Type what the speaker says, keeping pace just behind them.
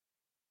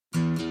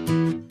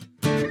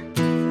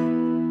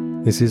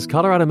This is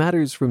Colorado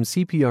Matters from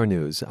CPR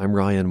News. I'm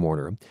Ryan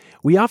Warner.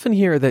 We often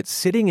hear that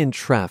sitting in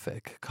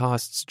traffic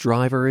costs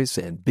drivers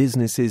and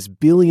businesses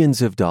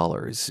billions of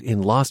dollars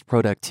in lost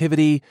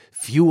productivity,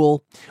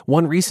 fuel.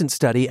 One recent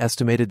study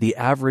estimated the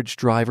average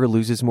driver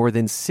loses more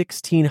than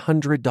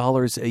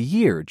 $1,600 a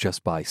year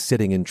just by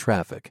sitting in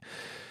traffic.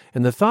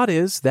 And the thought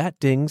is that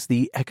dings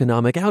the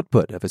economic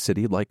output of a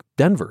city like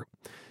Denver.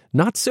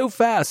 Not so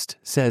fast,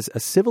 says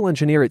a civil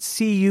engineer at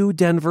CU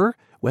Denver.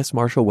 Wes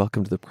Marshall,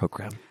 welcome to the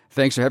program.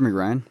 Thanks for having me,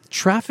 Ryan.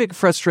 Traffic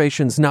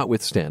frustrations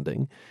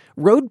notwithstanding,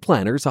 road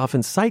planners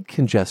often cite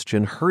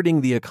congestion hurting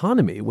the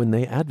economy when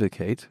they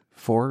advocate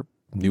for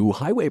new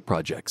highway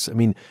projects. I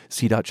mean,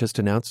 CDOT just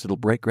announced it'll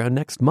break ground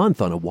next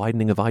month on a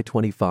widening of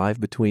I-25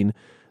 between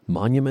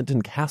Monument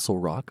and Castle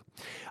Rock.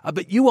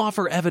 But you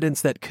offer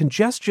evidence that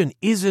congestion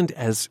isn't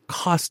as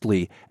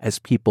costly as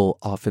people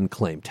often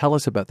claim. Tell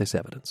us about this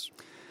evidence.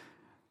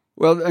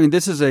 Well, I mean,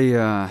 this is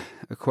a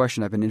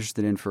question I've been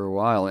interested in for a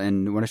while,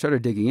 and when I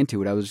started digging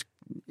into it, I was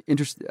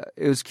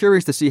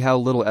curious to see how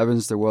little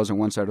evidence there was on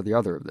one side or the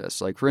other of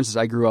this. Like, for instance,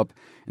 I grew up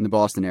in the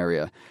Boston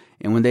area,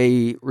 and when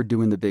they were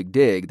doing the Big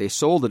Dig, they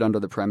sold it under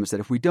the premise that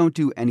if we don't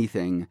do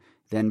anything,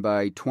 then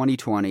by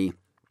 2020,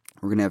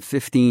 we're going to have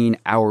 15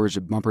 hours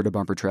of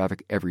bumper-to-bumper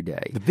traffic every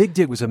day. The Big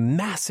Dig was a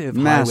massive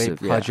highway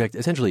project,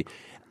 essentially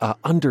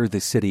under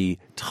the city,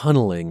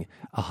 tunneling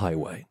a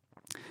highway.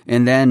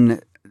 And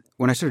then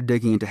when I started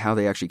digging into how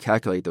they actually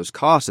calculate those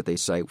costs that they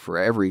cite for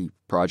every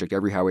project,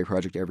 every highway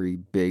project, every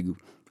big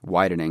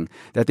widening,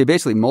 that they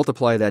basically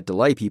multiply that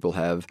delay people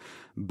have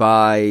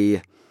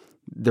by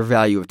their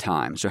value of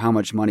time, so how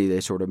much money they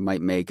sort of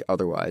might make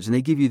otherwise. And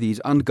they give you these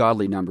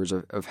ungodly numbers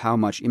of how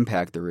much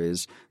impact there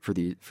is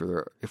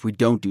if we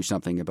don't do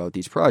something about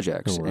these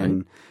projects. Right.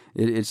 And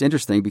it's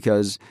interesting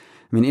because,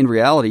 I mean, in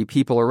reality,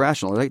 people are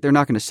rational. They're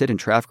not going to sit in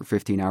traffic for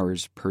 15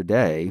 hours per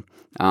day.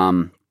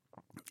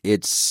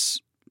 It's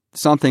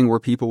something where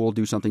people will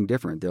do something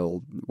different.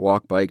 They'll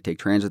walk, bike, take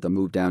transit, they'll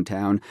move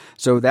downtown.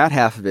 So that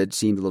half of it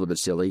seemed a little bit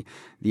silly.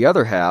 The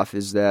other half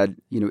is that,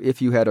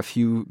 if you had a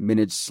few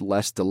minutes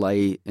less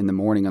delay in the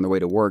morning on the way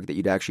to work, that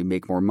you'd actually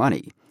make more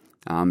money.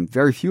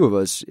 Very few of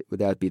us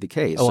would that be the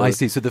case. Oh, so, I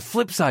see. So the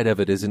flip side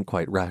of it isn't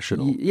quite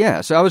rational.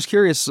 Yeah. So I was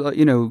curious,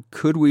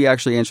 could we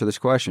actually answer this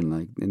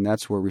question? And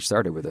that's where we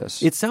started with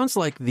this. It sounds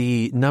like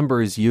the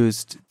numbers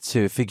used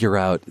to figure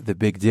out the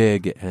Big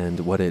Dig and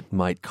what it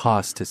might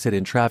cost to sit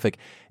in traffic,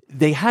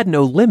 they had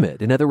no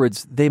limit. In other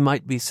words, they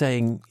might be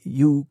saying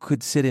you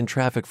could sit in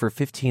traffic for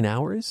 15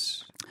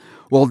 hours?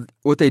 Well,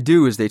 what they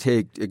do is they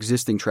take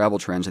existing travel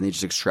trends and they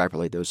just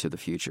extrapolate those to the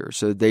future.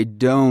 So they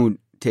don't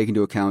take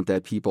into account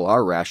that people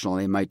are rational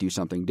and they might do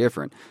something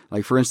different.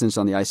 Like, for instance,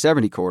 on the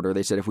I-70 corridor,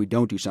 they said if we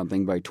don't do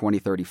something by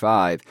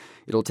 2035,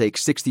 it'll take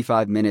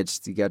 65 minutes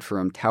to get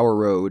from Tower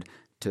Road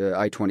to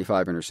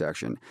I-25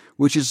 intersection,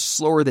 which is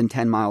slower than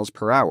 10 miles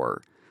per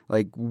hour.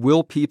 Like,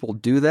 will people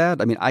do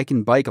that? I mean, I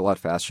can bike a lot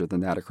faster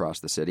than that across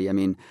the city. I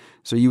mean,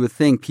 so you would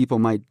think people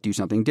might do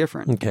something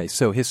different. Okay,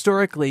 so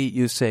historically,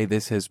 you say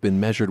this has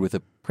been measured with a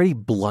pretty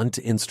blunt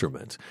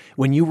instrument.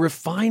 When you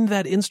refine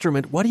that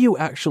instrument, what do you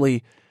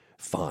actually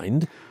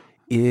find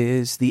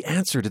is the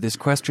answer to this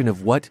question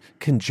of what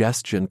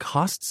congestion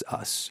costs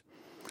us?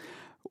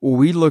 Well,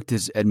 we looked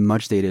at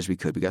much data as we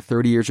could. We got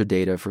 30 years of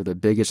data for the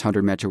biggest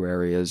 100 metro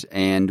areas,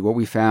 and what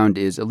we found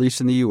is, at least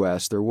in the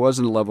U.S., there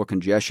wasn't a level of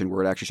congestion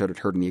where it actually started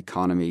hurting the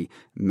economy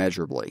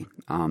measurably.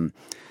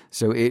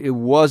 So it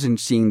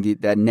wasn't seeing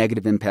that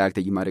negative impact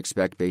that you might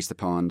expect based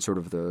upon sort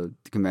of the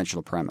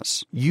conventional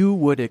premise. You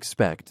would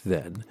expect,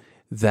 then,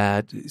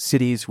 that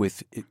cities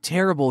with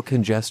terrible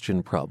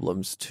congestion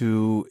problems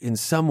to, in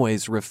some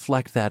ways,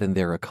 reflect that in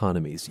their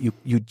economies.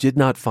 You did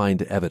not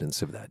find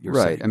evidence of that, you're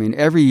right. saying. I mean,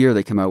 every year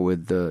they come out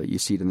with you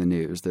see it in the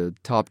news, the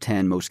top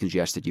 10 most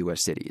congested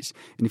U.S. cities.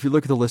 And if you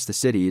look at the list of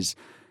cities,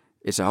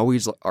 it's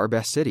always our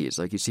best cities.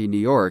 Like, you see New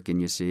York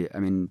and you see,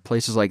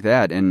 places like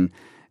that. And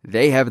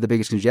they have the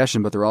biggest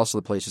congestion, but they're also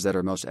the places that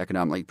are most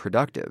economically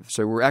productive.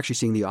 So we're actually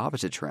seeing the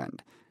opposite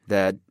trend,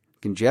 that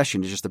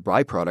congestion is just a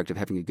byproduct of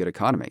having a good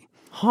economy.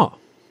 Huh.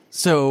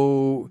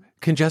 So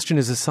congestion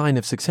is a sign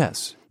of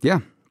success. Yeah.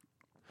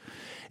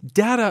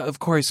 Data, of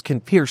course,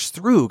 can pierce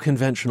through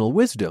conventional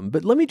wisdom,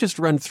 but let me just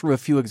run through a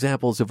few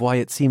examples of why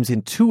it seems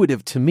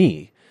intuitive to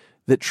me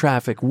that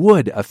traffic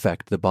would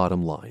affect the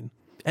bottom line,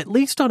 at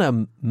least on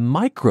a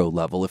micro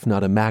level, if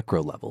not a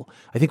macro level.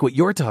 I think what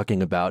you're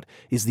talking about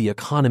is the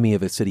economy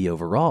of a city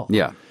overall.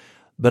 Yeah.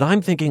 But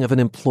I'm thinking of an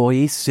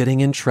employee sitting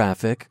in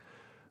traffic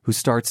who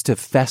starts to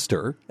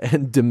fester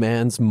and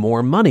demands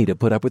more money to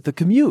put up with the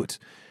commute,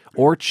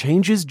 or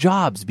changes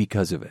jobs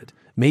because of it,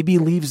 maybe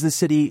leaves the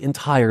city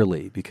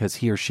entirely because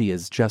he or she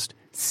is just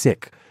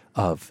sick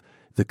of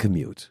the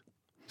commute.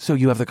 So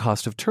you have the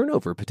cost of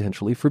turnover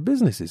potentially for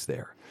businesses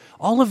there.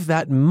 All of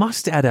that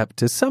must add up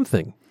to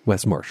something,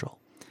 Wes Marshall.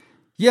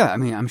 Yeah,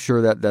 I'm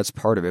sure that's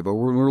part of it. But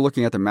when we're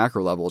looking at the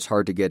macro level, it's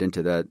hard to get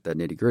into that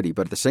nitty-gritty.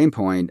 But at the same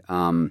point,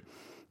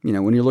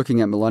 when you're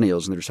looking at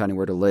millennials and they're deciding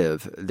where to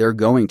live, they're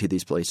going to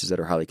these places that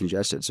are highly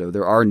congested. So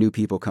there are new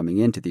people coming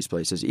into these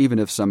places, even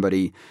if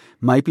somebody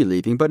might be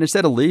leaving. But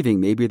instead of leaving,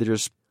 maybe they're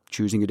just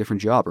choosing a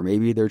different job, or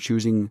maybe they're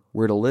choosing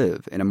where to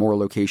live in a more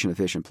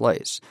location-efficient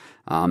place.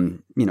 Over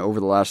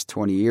the last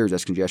 20 years,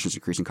 as congestion's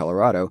increased in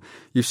Colorado,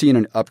 you've seen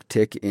an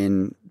uptick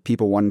in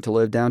people wanting to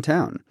live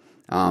downtown.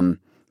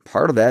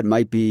 Part of that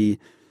might be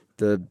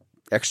the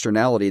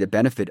externality, the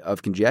benefit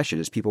of congestion,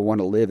 is people want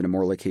to live in a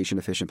more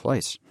location-efficient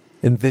place.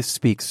 And this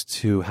speaks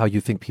to how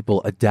you think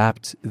people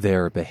adapt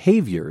their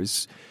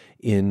behaviors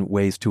in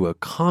ways to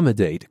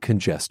accommodate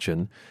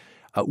congestion,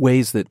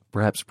 ways that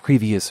perhaps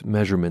previous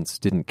measurements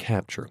didn't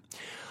capture.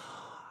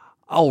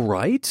 All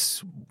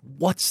right.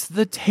 What's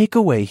the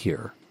takeaway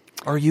here?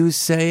 Are you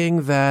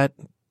saying that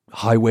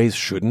highways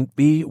shouldn't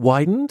be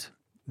widened?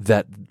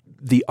 That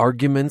the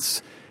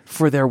arguments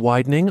for their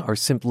widening are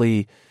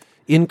simply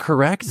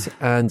incorrect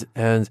and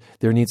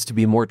there needs to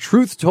be more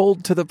truth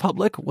told to the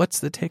public? What's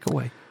the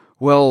takeaway?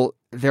 Well,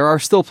 there are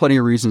still plenty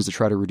of reasons to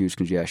try to reduce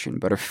congestion,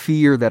 but a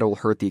fear that it will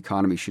hurt the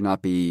economy should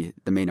not be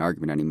the main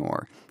argument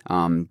anymore.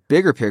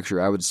 Bigger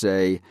picture, I would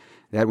say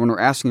that when we're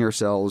asking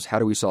ourselves, how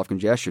do we solve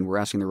congestion, we're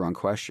asking the wrong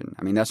question.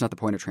 I mean, that's not the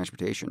point of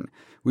transportation.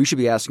 We should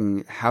be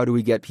asking, how do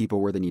we get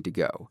people where they need to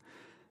go?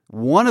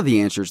 One of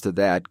the answers to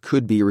that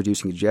could be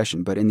reducing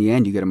congestion, but in the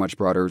end, you get a much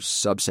broader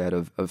subset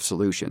of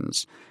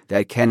solutions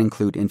that can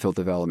include infill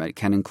development,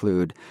 can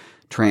include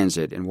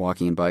transit and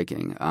walking and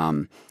biking.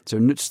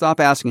 So stop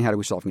asking how do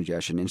we solve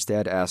congestion.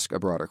 Instead, ask a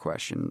broader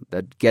question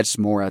that gets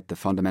more at the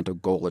fundamental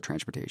goal of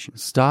transportation.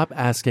 Stop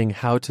asking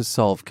how to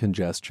solve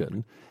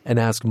congestion and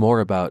ask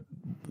more about,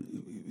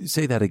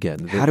 say that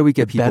again. How do we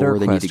get people where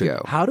they need to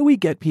go? How do we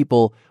get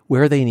people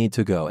where they need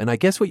to go? And I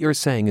guess what you're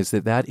saying is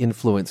that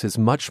influence is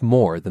much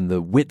more than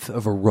the width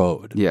of a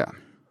road. Yeah.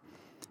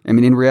 I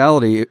mean, in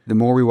reality, the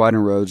more we widen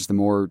roads, the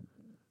more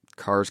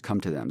cars come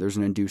to them. There's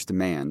an induced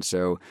demand.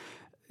 So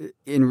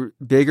in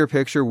bigger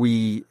picture,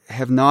 we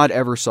have not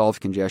ever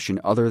solved congestion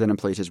other than in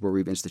places where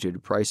we've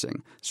instituted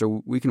pricing.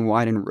 So we can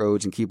widen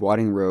roads and keep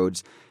widening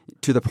roads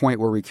to the point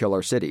where we kill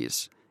our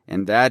cities.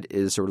 And that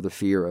is sort of the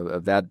fear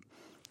of that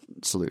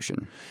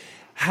solution.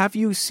 Have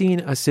you seen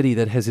a city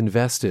that has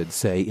invested,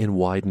 say, in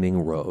widening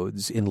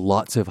roads, in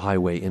lots of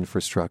highway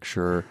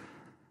infrastructure,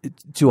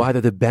 to either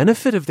the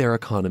benefit of their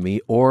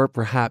economy or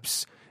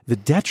perhaps the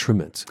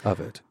detriment of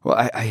it?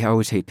 Well, I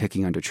always hate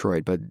picking on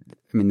Detroit, but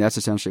I mean, that's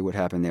essentially what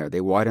happened there.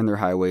 They widened their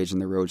highways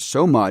and the roads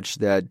so much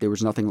that there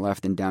was nothing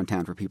left in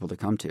downtown for people to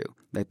come to,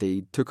 that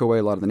they took away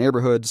a lot of the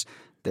neighborhoods,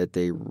 that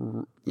they,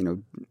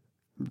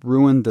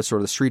 ruined the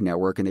sort of the street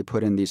network, and they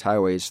put in these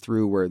highways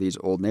through where these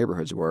old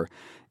neighborhoods were.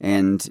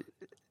 And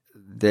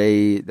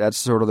that's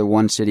sort of the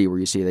one city where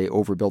you see they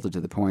overbuilt it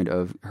to the point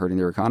of hurting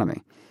their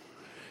economy.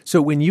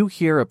 So when you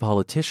hear a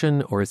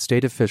politician or a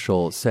state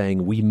official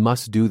saying, we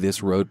must do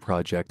this road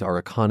project, our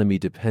economy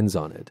depends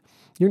on it,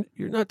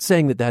 you're not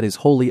saying that is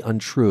wholly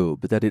untrue,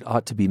 but that it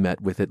ought to be met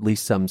with at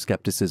least some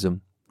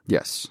skepticism?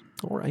 Yes.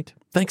 All right.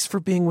 Thanks for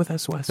being with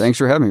us, Wes. Thanks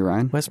for having me,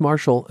 Ryan. Wes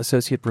Marshall,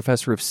 Associate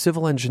Professor of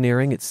Civil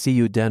Engineering at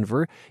CU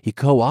Denver. He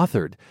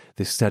co-authored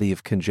this study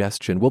of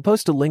congestion. We'll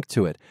post a link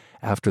to it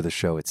after the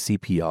show at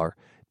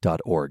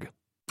cpr.org.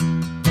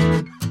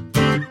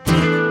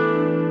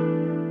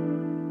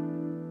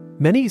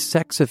 Many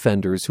sex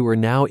offenders who are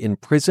now in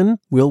prison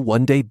will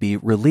one day be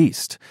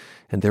released,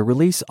 and their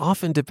release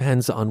often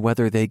depends on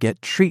whether they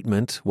get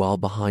treatment while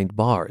behind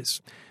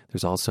bars.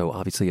 There's also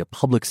obviously a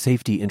public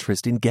safety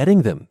interest in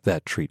getting them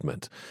that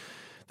treatment.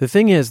 The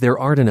thing is, there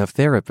aren't enough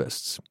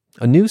therapists.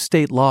 A new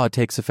state law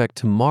takes effect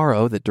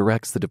tomorrow that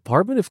directs the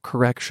Department of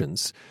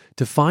Corrections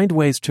to find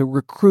ways to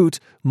recruit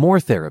more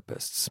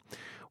therapists.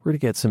 We're going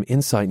to get some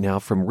insight now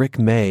from Rick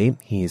May.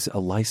 He's a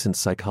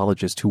licensed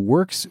psychologist who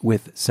works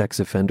with sex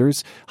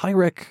offenders. Hi,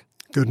 Rick.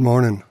 Good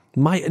morning.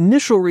 My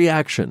initial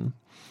reaction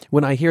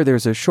when I hear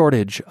there's a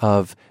shortage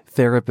of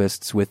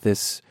therapists with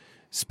this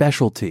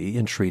specialty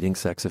in treating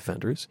sex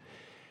offenders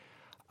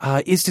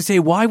is to say,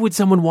 why would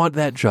someone want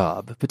that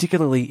job,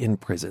 particularly in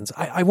prisons?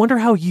 I wonder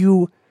how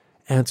you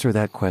answer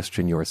that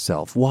question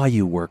yourself, why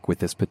you work with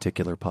this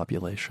particular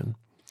population.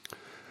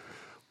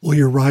 Well,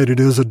 you're right. It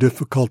is a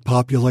difficult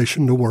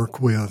population to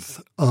work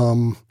with.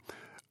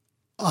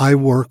 I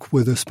work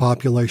with this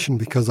population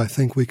because I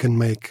think we can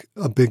make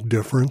a big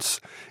difference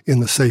in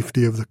the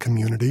safety of the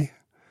community.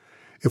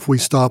 If we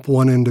stop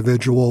one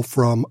individual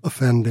from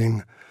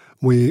offending,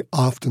 we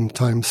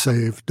oftentimes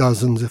save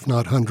dozens, if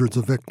not hundreds,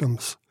 of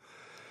victims.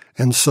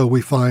 And so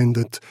we find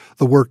that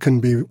the work can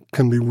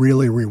be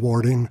really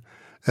rewarding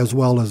as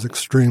well as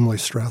extremely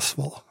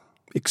stressful.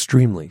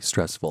 Extremely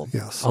stressful.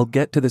 Yes. I'll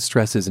get to the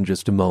stresses in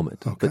just a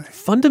moment. Okay. But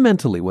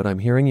fundamentally, what I'm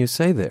hearing you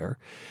say there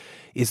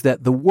is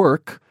that the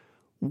work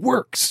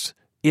works.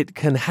 It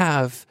can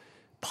have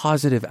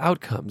positive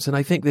outcomes. And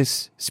I think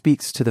this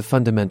speaks to the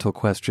fundamental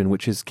question,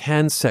 which is,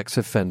 can sex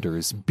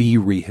offenders be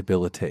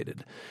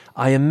rehabilitated?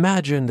 I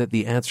imagine that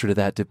the answer to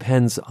that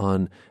depends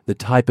on the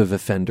type of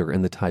offender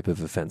and the type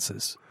of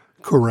offenses.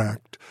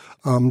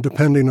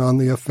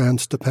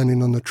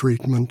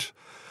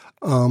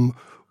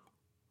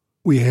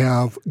 We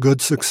have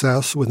good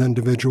success with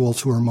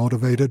individuals who are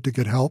motivated to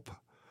get help.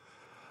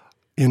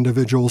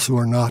 Individuals who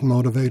are not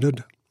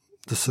motivated,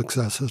 the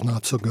success is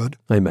not so good.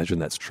 I imagine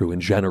that's true in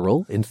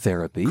general in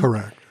therapy.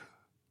 Correct.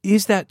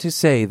 Is that to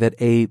say that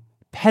a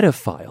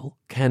pedophile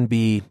can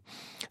be,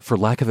 for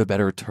lack of a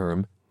better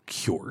term,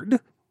 cured?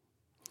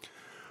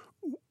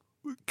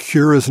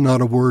 Cure is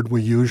not a word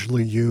we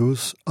usually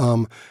use.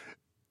 When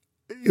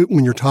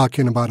you're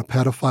talking about a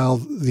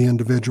pedophile, the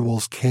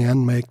individuals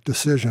can make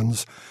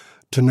decisions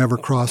to never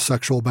cross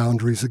sexual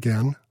boundaries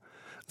again.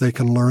 They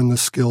can learn the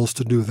skills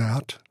to do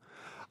that.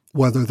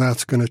 Whether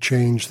that's going to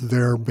change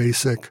their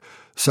basic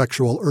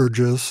sexual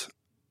urges,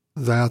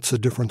 that's a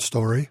different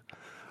story.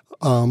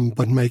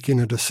 But making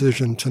a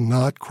decision to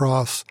not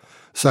cross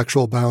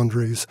sexual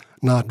boundaries,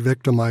 not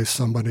victimize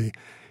somebody,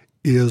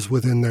 is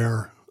within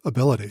their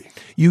ability.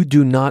 You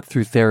do not,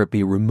 through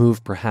therapy,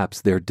 remove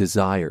perhaps their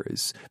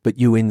desires, but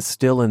you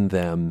instill in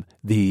them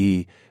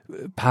the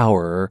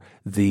power,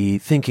 the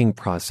thinking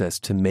process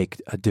to make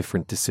a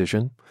different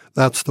decision?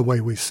 That's the way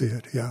we see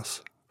it,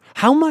 yes.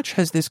 How much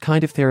has this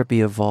kind of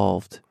therapy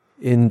evolved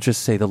in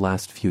just, say, the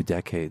last few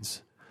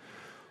decades?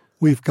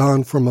 We've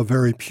gone from a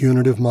very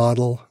punitive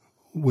model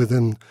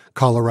within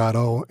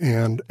Colorado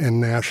and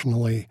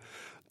nationally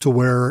to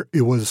where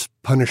it was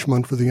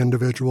punishment for the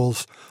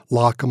individuals,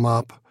 lock them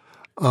up,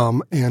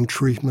 and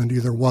treatment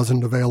either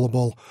wasn't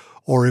available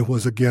or it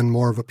was, again,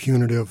 more of a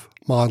punitive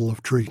model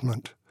of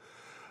treatment.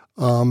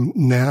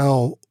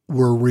 Now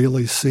we're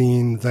really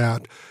seeing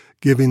that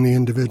giving the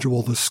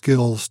individual the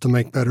skills to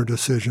make better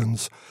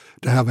decisions,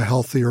 to have a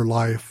healthier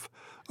life,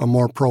 a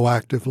more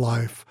proactive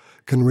life,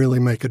 can really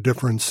make a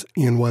difference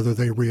in whether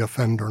they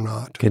reoffend or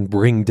not. Can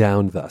bring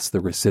down, thus, the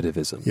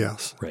recidivism.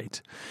 Yes. Right.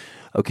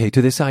 Okay,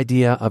 to this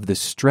idea of the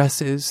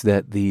stresses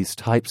that these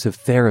types of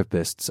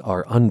therapists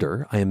are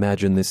under, I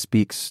imagine this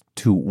speaks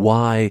to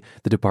why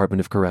the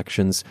Department of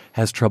Corrections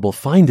has trouble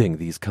finding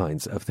these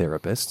kinds of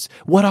therapists.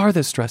 What are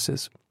the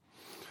stresses?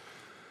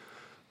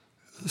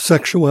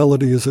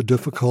 Sexuality is a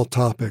difficult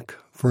topic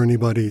for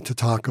anybody to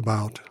talk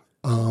about.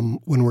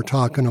 When we're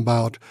talking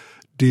about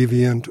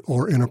deviant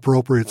or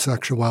inappropriate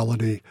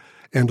sexuality,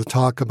 and to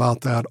talk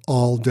about that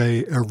all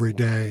day, every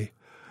day,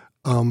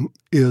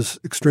 is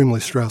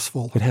extremely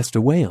stressful. It has to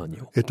weigh on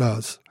you. It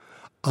does.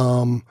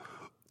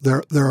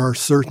 There are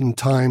certain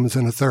times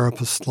in a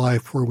therapist's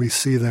life where we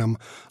see them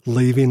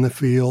leaving the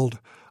field.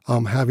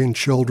 Having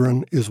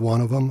children is one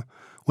of them.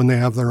 When they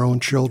have their own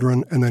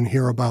children and then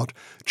hear about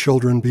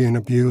children being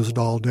abused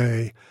all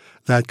day,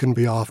 that can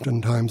be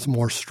oftentimes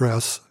more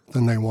stress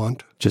than they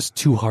want. Just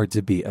too hard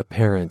to be a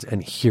parent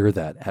and hear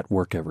that at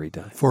work every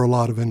day. For a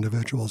lot of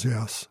individuals,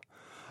 yes.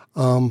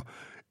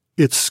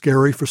 It's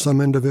scary for some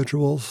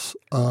individuals.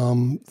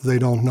 They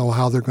don't know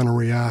how they're going to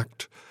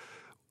react.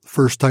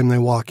 First time they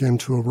walk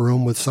into a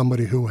room with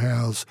somebody who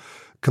has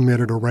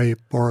committed a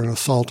rape or an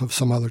assault of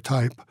some other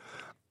type,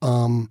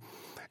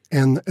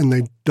 and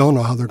they don't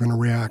know how they're going to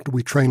react.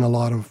 We train a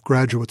lot of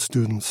graduate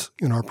students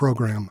in our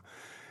program,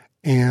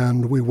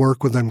 and we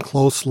work with them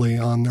closely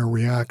on their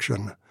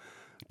reaction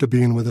to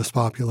being with this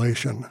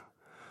population.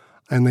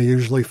 And they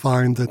usually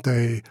find that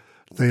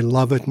they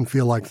love it and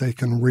feel like they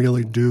can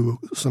really do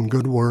some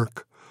good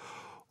work,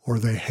 or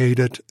they hate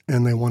it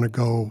and they want to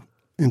go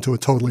into a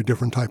totally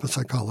different type of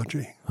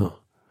psychology. Huh.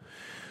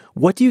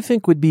 What do you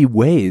think would be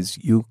ways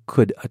you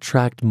could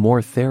attract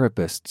more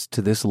therapists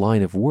to this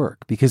line of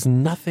work? Because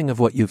nothing of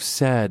what you've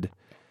said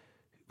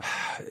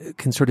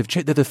can sort of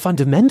change the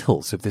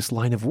fundamentals of this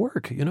line of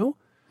work, you know?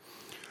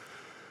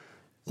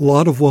 A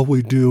lot of what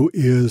we do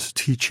is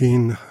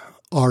teaching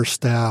our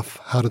staff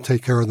how to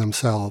take care of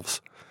themselves,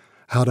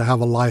 how to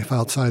have a life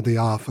outside the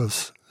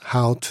office,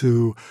 how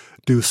to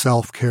do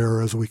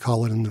self-care, as we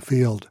call it in the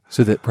field.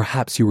 So that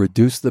perhaps you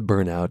reduce the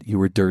burnout, you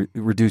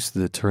reduce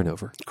the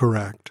turnover.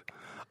 Correct.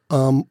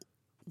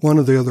 One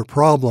of the other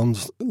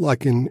problems,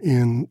 like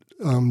in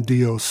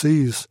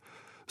DOC's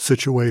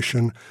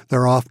situation,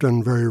 they're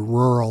often very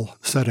rural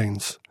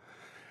settings.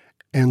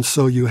 And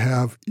so you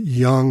have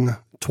young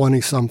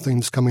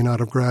 20-somethings coming out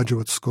of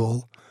graduate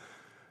school,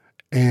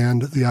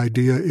 and the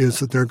idea is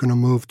that they're going to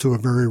move to a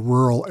very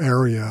rural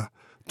area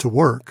to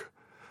work.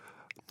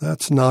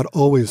 That's not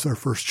always their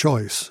first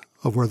choice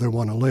of where they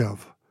want to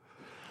live.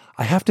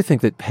 I have to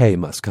think that pay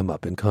must come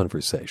up in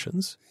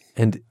conversations,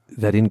 and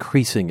that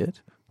increasing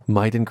it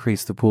might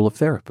increase the pool of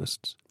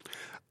therapists.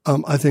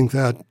 I think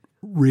that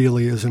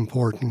really is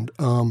important.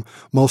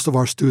 Most of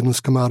our students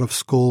come out of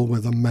school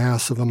with a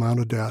massive amount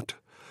of debt.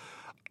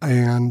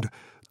 And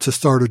to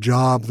start a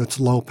job that's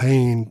low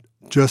paying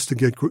just to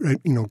get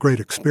great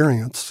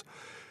experience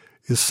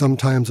is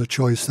sometimes a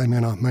choice they may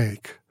not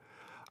make.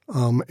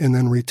 And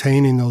then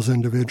retaining those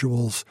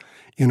individuals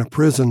in a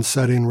prison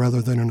setting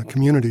rather than in a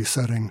community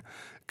setting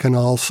can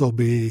also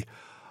be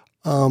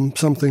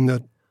something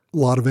that a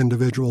lot of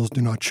individuals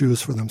do not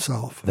choose for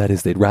themselves. That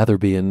is, they'd rather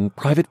be in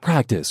private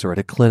practice or at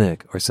a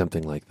clinic or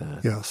something like that.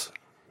 Yes.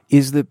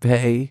 Is the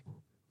pay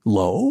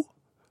low?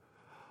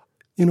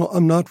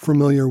 I'm not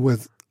familiar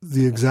with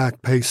the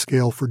exact pay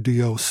scale for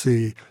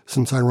DOC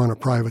since I run a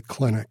private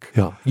clinic.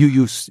 Yeah,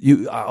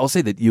 I'll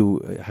say that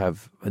you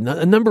have a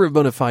number of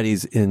bona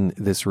fides in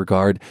this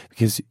regard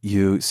because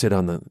you sit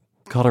on the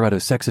Colorado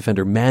Sex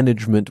Offender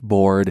Management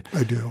Board.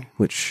 I do.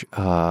 Which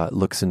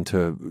looks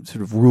into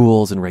sort of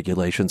rules and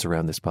regulations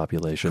around this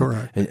population.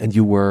 Correct. And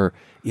you were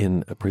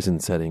in a prison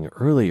setting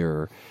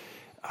earlier.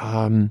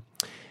 I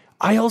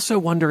also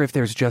wonder if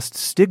there's just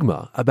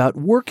stigma about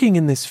working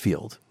in this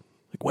field.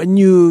 Like when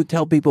you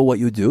tell people what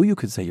you do, you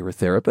could say you're a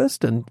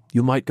therapist, and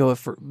you might go a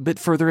bit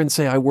further and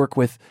say I work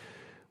with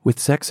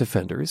sex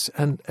offenders.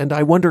 And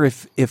I wonder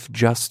if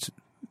just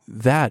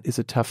that is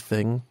a tough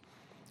thing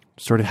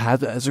sort of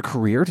have as a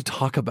career to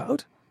talk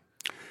about.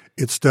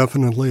 It's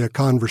definitely a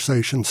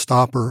conversation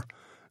stopper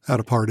at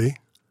a party.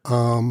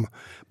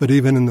 But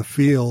even in the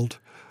field,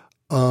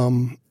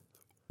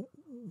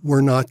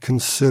 we're not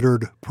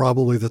considered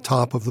probably the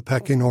top of the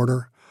pecking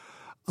order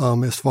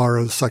as far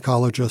as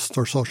psychologists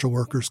or social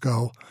workers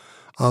go.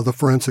 The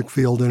forensic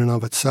field in and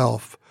of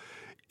itself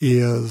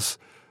is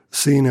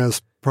seen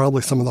as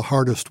probably some of the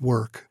hardest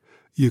work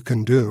you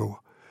can do.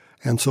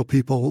 And so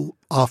people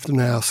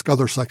often ask,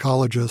 other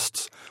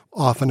psychologists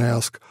often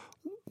ask,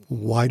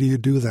 why do you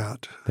do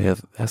that? They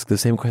have asked the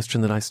same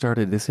question that I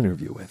started this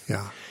interview with.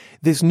 Yeah.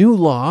 This new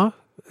law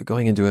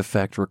going into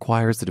effect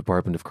requires the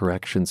Department of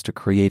Corrections to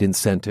create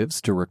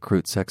incentives to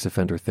recruit sex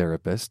offender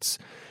therapists,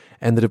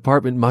 and the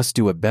department must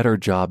do a better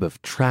job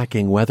of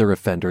tracking whether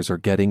offenders are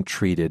getting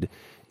treated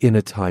in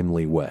a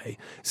timely way.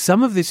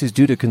 Some of this is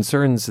due to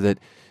concerns that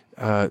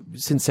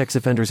since sex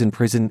offenders in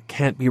prison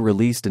can't be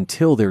released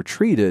until they're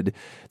treated,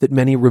 that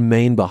many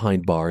remain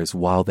behind bars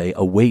while they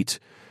await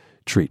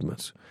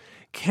treatment.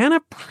 Can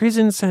a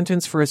prison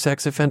sentence for a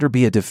sex offender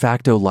be a de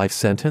facto life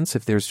sentence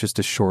if there's just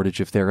a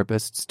shortage of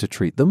therapists to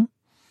treat them?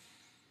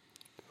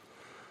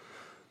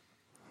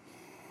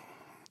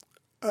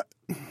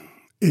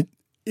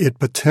 It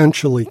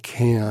potentially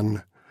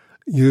can.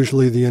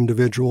 Usually the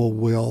individual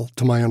will,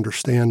 to my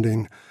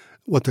understanding,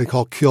 what they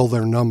call kill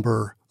their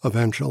number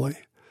eventually.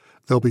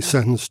 They'll be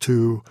sentenced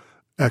to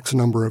X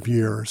number of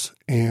years,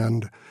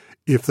 and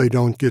if they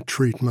don't get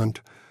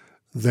treatment,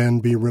 then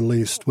be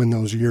released when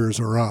those years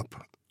are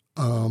up.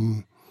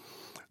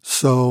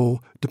 So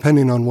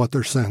depending on what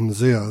their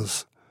sentence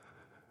is,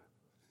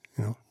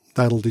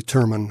 that'll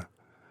determine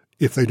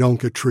if they don't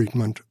get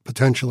treatment,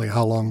 potentially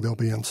how long they'll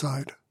be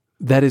inside.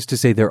 That is to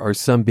say, there are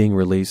some being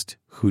released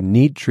who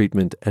need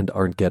treatment and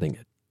aren't getting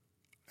it.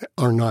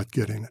 Are not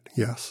getting it,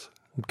 yes.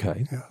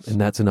 Okay. Yes.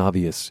 And that's an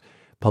obvious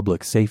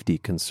public safety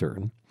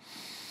concern.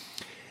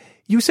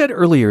 You said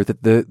earlier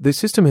that the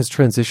system has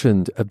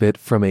transitioned a bit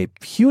from a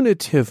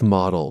punitive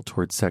model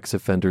towards sex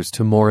offenders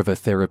to more of a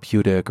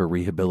therapeutic or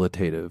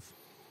rehabilitative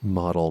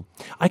model.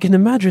 I can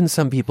imagine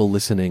some people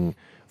listening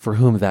for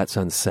whom that's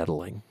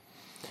unsettling,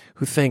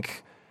 who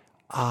think,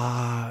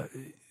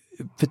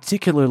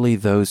 particularly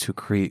those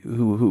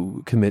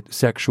who commit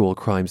sexual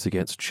crimes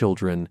against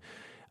children,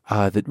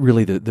 that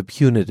really the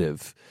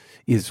punitive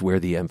is where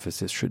the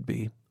emphasis should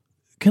be.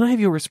 Can I have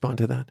you respond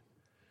to that?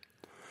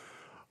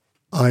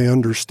 I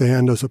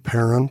understand as a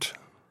parent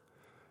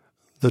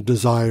the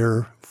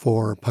desire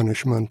for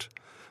punishment,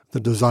 the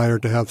desire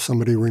to have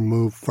somebody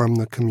removed from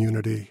the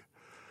community.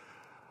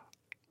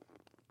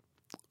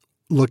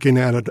 Looking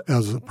at it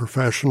as a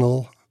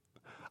professional,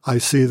 I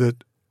see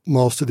that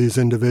most of these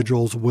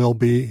individuals will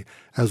be,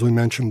 as we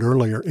mentioned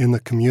earlier, in the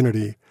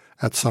community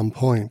at some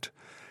point.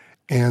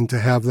 And to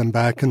have them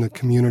back in the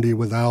community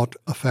without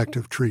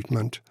effective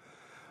treatment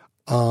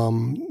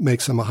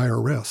makes them a higher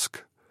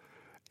risk.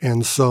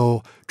 And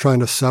so trying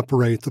to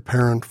separate the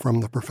parent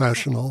from the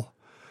professional,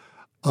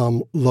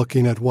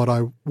 looking at what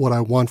I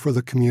want for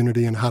the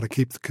community and how to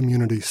keep the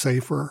community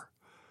safer,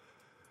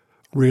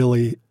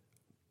 really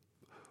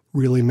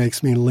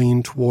makes me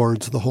lean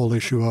towards the whole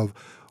issue of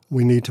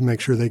we need to make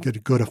sure they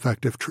get good,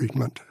 effective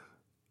treatment.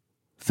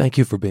 Thank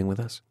you for being with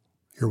us.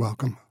 You're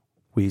welcome.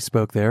 We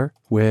spoke there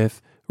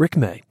with Rick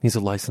May. He's a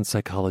licensed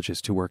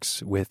psychologist who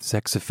works with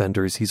sex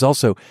offenders. He's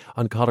also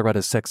on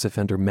Colorado's Sex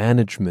Offender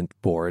Management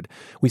Board.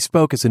 We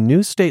spoke as a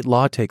new state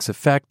law takes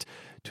effect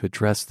to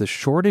address the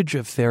shortage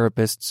of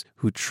therapists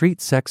who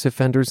treat sex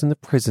offenders in the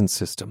prison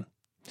system.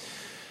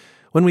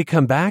 When we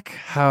come back,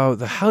 how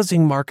the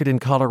housing market in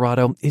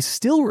Colorado is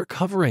still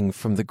recovering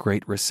from the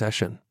Great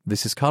Recession.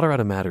 This is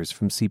Colorado Matters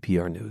from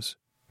CPR News.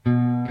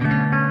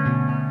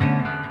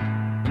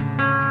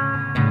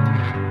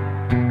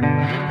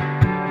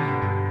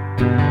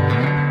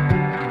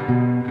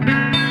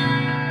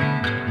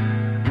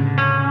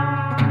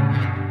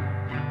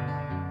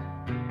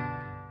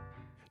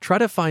 Try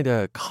to find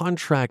a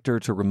contractor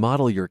to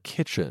remodel your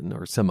kitchen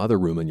or some other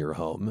room in your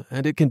home,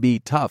 and it can be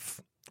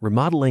tough.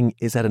 Remodeling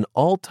is at an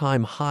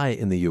all-time high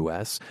in the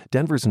U.S.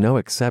 Denver's no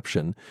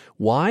exception.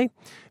 Why?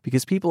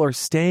 Because people are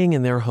staying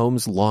in their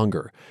homes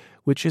longer,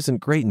 which isn't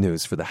great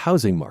news for the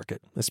housing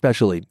market,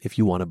 especially if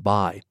you want to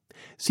buy.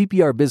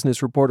 CPR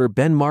business reporter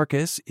Ben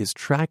Marcus is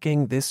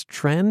tracking this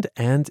trend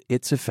and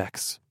its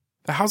effects.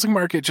 The housing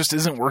market just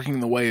isn't working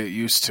the way it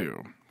used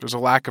to. There's a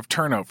lack of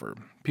turnover.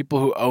 People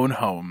who own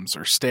homes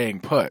are staying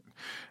put,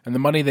 and the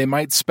money they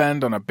might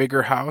spend on a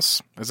bigger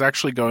house is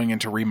actually going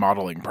into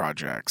remodeling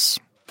projects.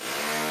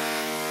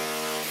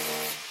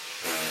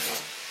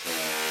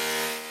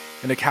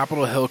 In a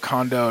Capitol Hill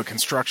condo, a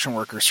construction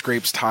worker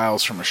scrapes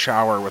tiles from a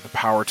shower with a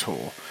power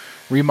tool.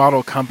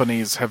 Remodel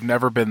companies have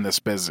never been this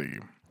busy.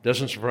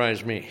 Doesn't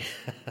surprise me.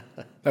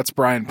 That's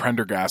Brian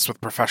Prendergast with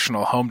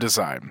Professional Home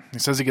Design. He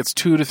says he gets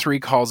 2 to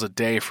 3 calls a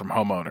day from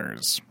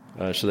homeowners.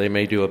 So they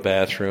may do a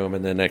bathroom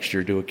and then next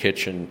year do a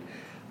kitchen,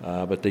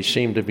 but they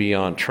seem to be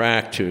on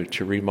track to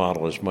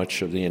remodel as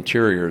much of the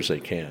interior as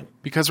they can.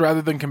 Because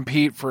rather than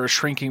compete for a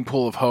shrinking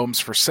pool of homes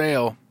for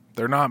sale,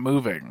 they're not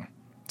moving.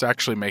 It's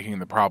actually making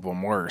the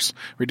problem worse,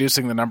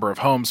 reducing the number of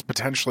homes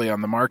potentially on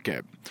the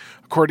market.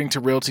 According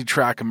to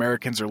RealtyTrack,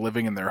 Americans are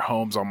living in their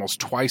homes almost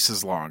twice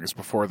as long as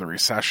before the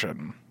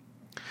recession.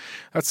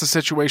 That's the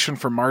situation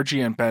for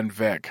Margie and Ben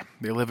Vick.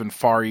 They live in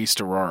Far East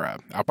Aurora,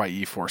 out by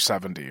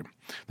E470.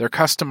 They're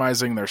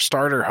customizing their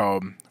starter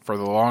home for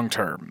the long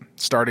term,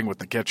 starting with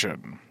the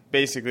kitchen.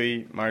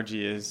 Basically,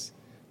 Margie is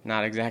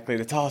not exactly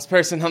the tallest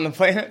person on the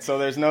planet, so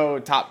there's no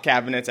top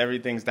cabinets,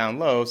 everything's down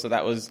low, so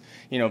that was,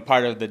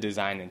 part of the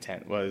design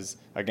intent was,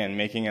 again,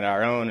 making it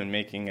our own and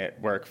making it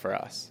work for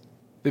us.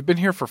 They've been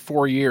here for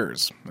 4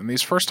 years, and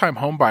these first-time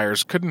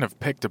homebuyers couldn't have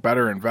picked a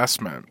better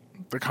investment.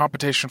 The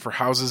competition for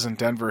houses in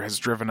Denver has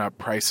driven up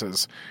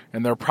prices,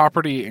 and their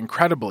property,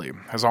 incredibly,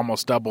 has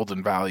almost doubled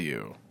in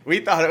value. We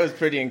thought it was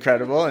pretty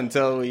incredible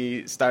until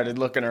we started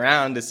looking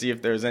around to see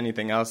if there was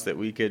anything else that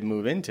we could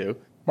move into.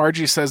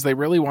 Margie says they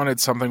really wanted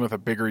something with a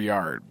bigger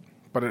yard,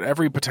 but at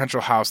every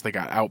potential house they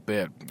got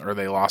outbid or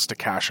they lost to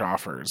cash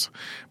offers.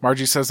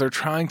 Margie says they're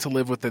trying to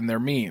live within their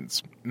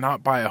means,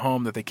 not buy a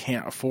home that they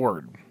can't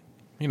afford.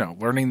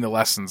 Learning the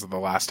lessons of the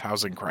last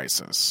housing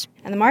crisis.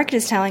 And the market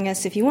is telling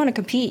us if you want to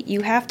compete,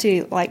 you have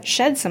to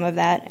shed some of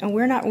that, and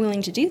we're not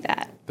willing to do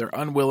that. They're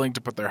unwilling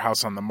to put their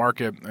house on the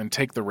market and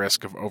take the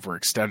risk of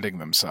overextending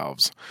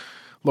themselves.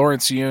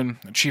 Lawrence Yoon,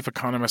 a chief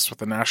economist with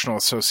the National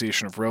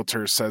Association of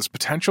Realtors, says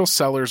potential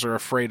sellers are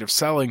afraid of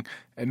selling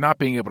and not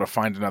being able to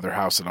find another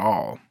house at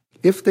all.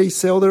 If they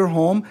sell their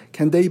home,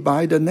 can they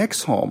buy the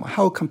next home?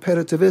 How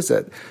competitive is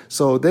it?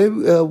 So they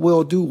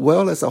will do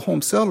well as a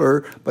home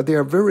seller, but they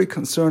are very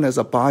concerned as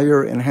a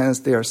buyer, and hence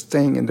they are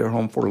staying in their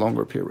home for a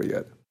longer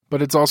period.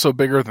 But it's also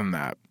bigger than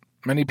that.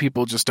 Many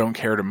people just don't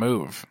care to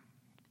move.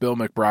 Bill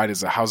McBride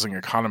is a housing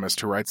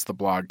economist who writes the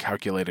blog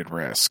Calculated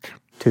Risk.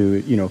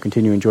 To,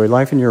 continue to enjoy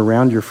life, and you're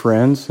around your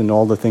friends and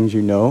all the things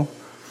you know.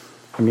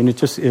 I mean, it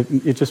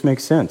just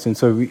makes sense. And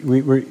so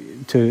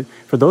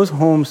for those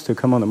homes to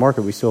come on the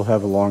market, we still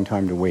have a long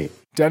time to wait.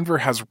 Denver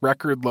has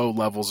record low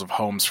levels of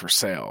homes for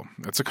sale.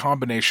 It's a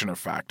combination of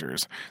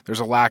factors. There's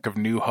a lack of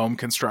new home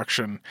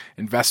construction.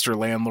 Investor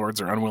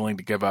landlords are unwilling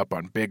to give up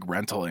on big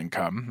rental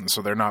income,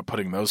 so they're not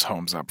putting those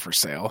homes up for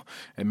sale.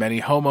 And many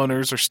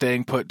homeowners are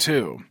staying put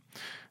too.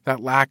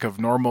 That lack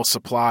of normal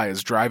supply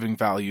is driving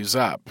values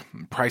up,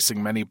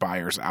 pricing many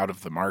buyers out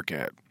of the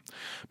market.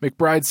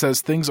 McBride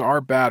says things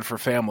are bad for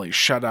families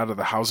shut out of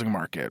the housing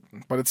market,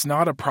 but it's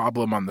not a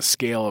problem on the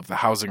scale of the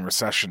housing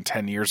recession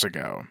 10 years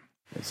ago.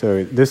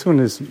 So this one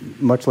is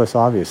much less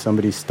obvious.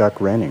 Somebody's stuck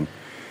renting.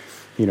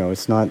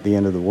 It's not the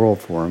end of the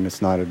world for them.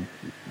 It's not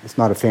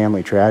a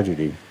family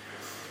tragedy.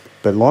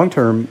 But long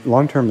term,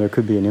 there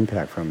could be an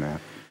impact from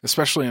that.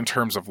 Especially in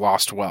terms of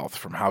lost wealth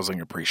from housing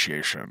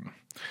appreciation.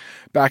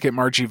 Back at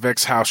Margie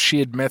Vick's house,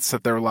 she admits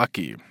that they're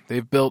lucky.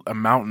 They've built a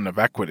mountain of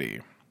equity.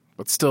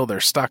 But still, they're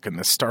stuck in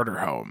this starter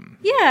home.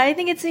 Yeah, I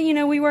think it's,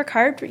 we work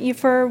hard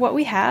for what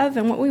we have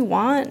and what we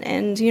want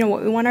and,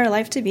 what we want our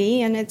life to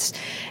be. And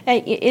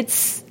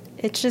it's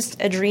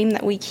just a dream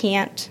that we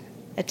can't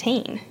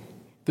attain.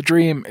 The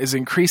dream is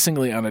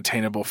increasingly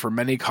unattainable for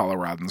many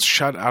Coloradans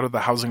shut out of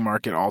the housing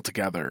market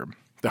altogether.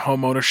 The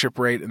home ownership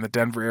rate in the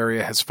Denver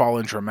area has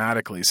fallen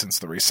dramatically since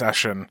the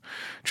recession.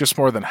 Just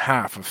more than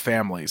half of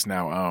families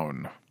now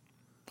own.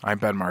 I'm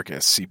Ben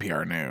Marcus,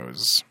 CPR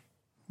News.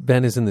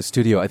 Ben is in the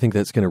studio. I think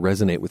that's going to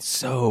resonate with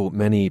so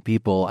many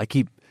people. I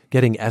keep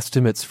getting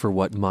estimates for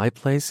what my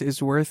place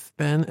is worth,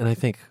 Ben, and I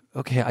think,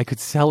 okay, I could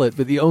sell it,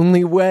 but the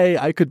only way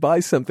I could buy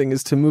something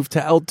is to move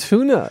to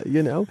Altoona,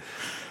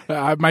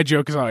 My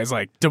joke is always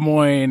Des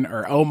Moines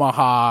or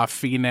Omaha,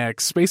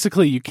 Phoenix.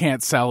 Basically, you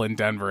can't sell in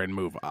Denver and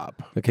move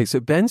up. Okay, so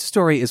Ben's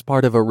story is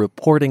part of a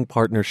reporting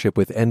partnership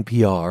with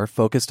NPR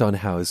focused on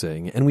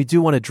housing, and we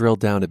do want to drill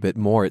down a bit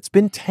more. It's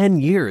been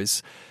 10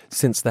 years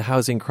since the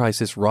housing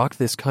crisis rocked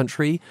this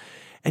country,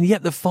 and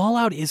yet the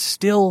fallout is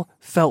still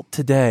felt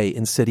today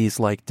in cities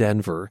like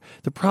Denver.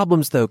 The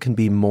problems, though, can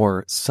be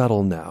more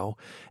subtle now.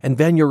 And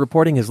Ben, your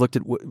reporting has looked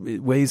at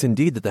ways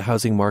indeed that the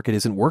housing market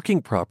isn't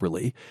working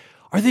properly.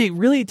 Are they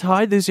really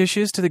tied, those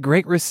issues, to the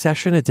Great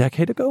Recession a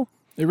decade ago?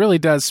 It really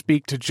does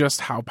speak to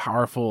just how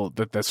powerful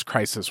that this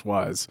crisis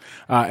was.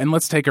 And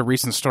let's take a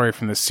recent story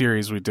from this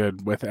series we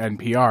did with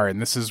NPR,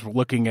 and this is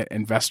looking at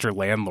investor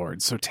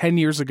landlords. So 10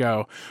 years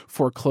ago,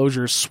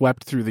 foreclosures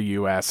swept through the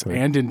U.S.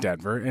 and in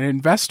Denver, and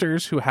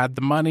investors who had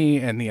the money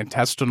and the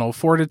intestinal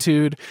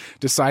fortitude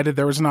decided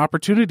there was an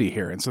opportunity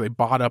here. And so they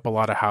bought up a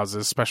lot of houses,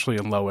 especially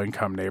in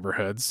low-income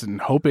neighborhoods,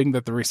 and hoping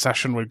that the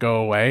recession would go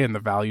away and the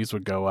values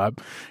would go up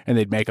and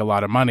they'd make a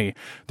lot of money.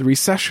 The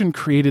recession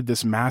created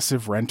this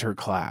massive renter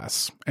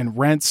class, and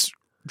rents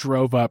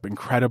drove up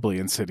incredibly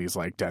in cities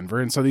like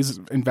Denver. And so these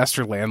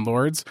investor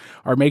landlords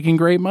are making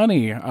great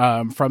money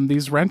from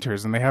these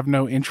renters, and they have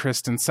no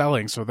interest in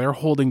selling. So they're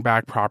holding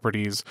back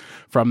properties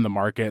from the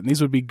market. And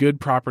these would be good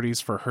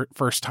properties for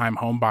first-time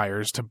home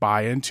buyers to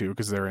buy into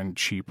because they're in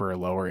cheaper,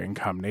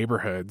 lower-income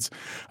neighborhoods.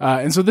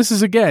 And so this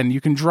is, again,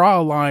 you can draw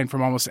a line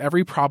from almost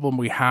every problem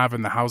we have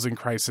in the housing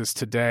crisis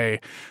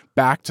today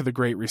back to the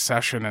Great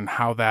Recession and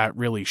how that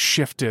really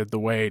shifted the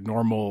way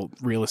normal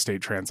real estate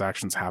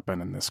transactions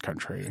happen in this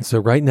country. So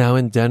right now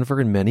in Denver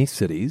and many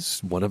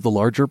cities, one of the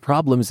larger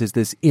problems is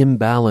this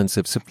imbalance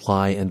of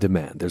supply and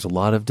demand. There's a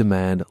lot of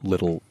demand,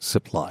 little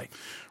supply.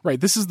 Right.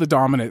 This is the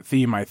dominant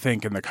theme, I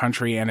think, in the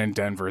country and in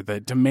Denver,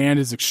 that demand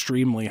is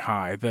extremely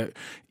high, that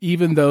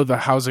even though the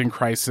housing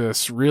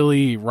crisis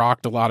really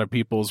rocked a lot of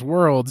people's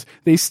worlds,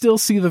 they still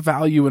see the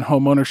value in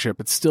home ownership.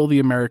 It's still the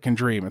American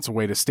dream. It's a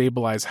way to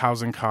stabilize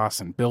housing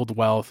costs and build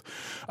wealth.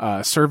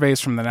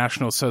 Surveys from the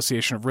National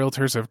Association of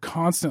Realtors have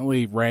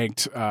constantly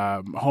ranked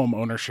home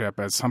ownership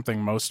as something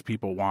most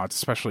people want,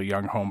 especially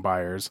young home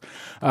buyers.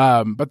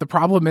 But the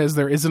problem is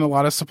there isn't a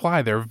lot of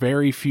supply. There are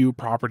very few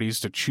properties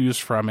to choose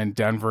from in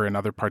Denver and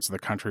other parts of the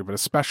country, but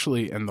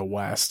especially in the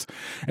West.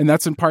 And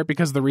that's in part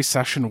because the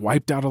recession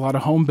wiped out a lot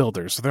of home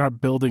builders. So they're not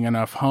building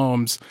enough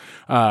homes.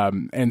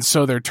 And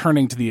so they're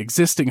turning to the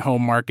existing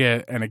home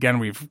market. And again,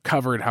 we've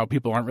covered how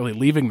people aren't really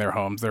leaving their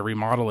homes. They're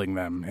remodeling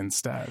them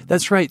instead.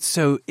 That's right.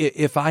 So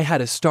if I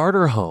had a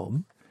starter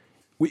home,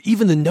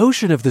 even the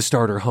notion of the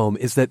starter home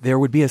is that there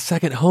would be a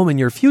second home in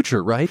your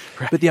future, right?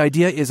 But the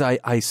idea is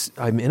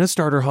I'm in a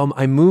starter home,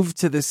 I move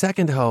to the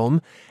second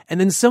home, and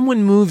then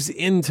someone moves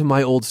into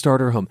my old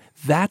starter home.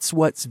 That's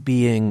what's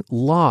being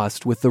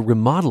lost with the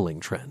remodeling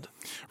trend.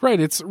 Right.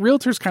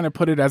 Realtors kind of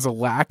put it as a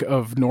lack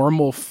of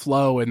normal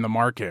flow in the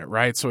market,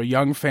 right? So a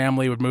young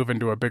family would move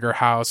into a bigger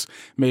house.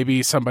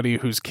 Maybe somebody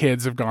whose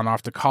kids have gone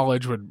off to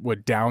college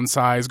would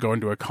downsize, go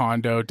into a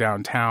condo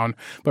downtown.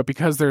 But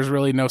because there's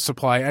really no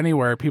supply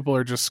anywhere, people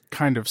are just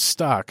kind of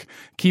stuck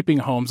keeping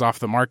homes off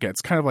the market.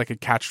 It's kind of like a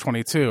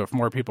catch-22. If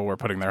more people were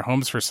putting their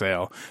homes for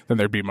sale, then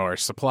there'd be more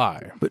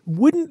supply. But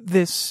wouldn't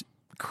this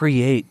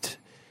create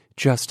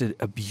just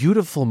a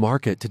beautiful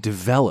market to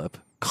develop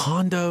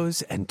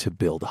condos and to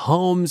build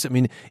homes? I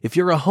mean, if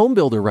you're a home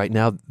builder right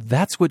now,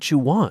 that's what you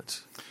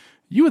want.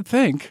 You would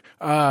think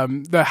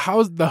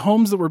the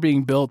homes that were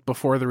being built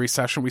before the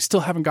recession, we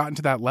still haven't gotten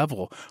to that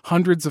level.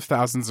 Hundreds of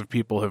thousands of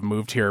people have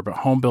moved here, but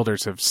home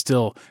builders have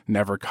still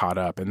never caught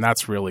up. And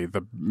that's really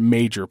the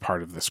major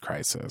part of this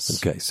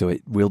crisis. Okay, so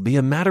it will be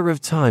a matter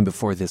of time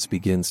before this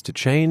begins to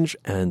change.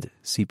 And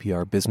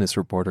CPR business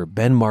reporter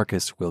Ben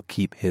Marcus will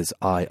keep his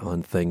eye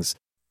on things.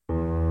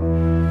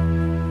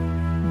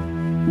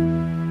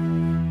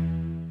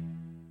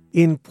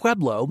 In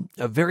Pueblo,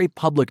 a very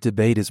public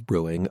debate is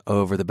brewing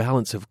over the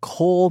balance of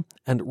coal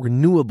and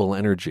renewable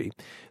energy.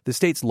 The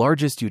state's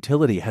largest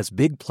utility has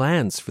big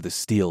plans for the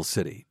Steel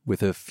City,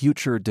 with a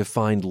future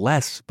defined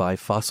less by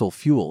fossil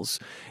fuels.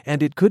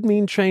 And it could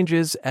mean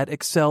changes at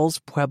Xcel's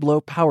Pueblo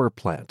power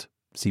plant.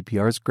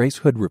 CPR's Grace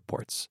Hood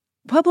reports.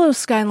 Pueblo's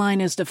skyline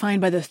is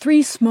defined by the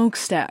 3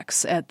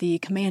 smokestacks at the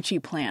Comanche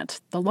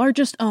plant, the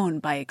largest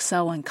owned by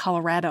Xcel in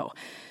Colorado.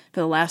 For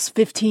the last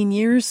 15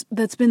 years,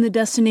 that's been the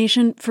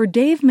destination for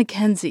Dave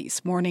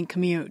McKenzie's morning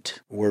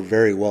commute. We're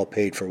very well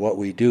paid for what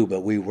we do,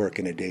 but we work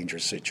in a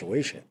dangerous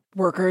situation.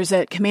 Workers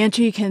at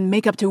Comanche can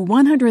make up to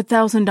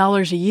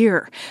 $100,000 a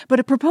year,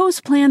 but a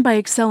proposed plan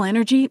by Xcel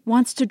Energy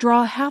wants to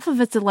draw half of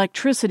its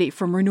electricity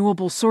from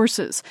renewable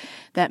sources.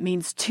 That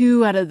means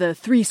 2 out of the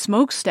 3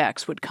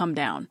 smokestacks would come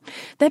down.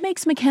 That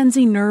makes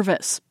McKenzie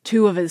nervous.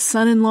 2 of his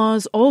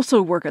son-in-laws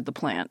also work at the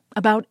plant.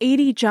 About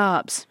 80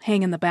 jobs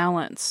hang in the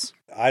balance.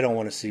 I don't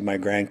want to see my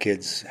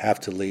grandkids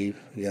have to leave.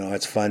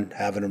 It's fun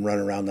having them run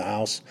around the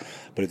house.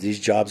 But if these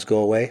jobs go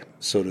away,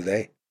 so do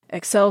they.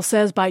 Xcel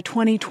says by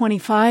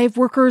 2025,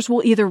 workers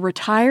will either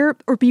retire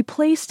or be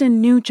placed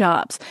in new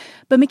jobs.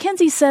 But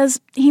McKenzie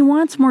says he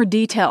wants more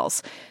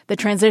details. The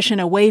transition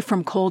away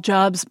from coal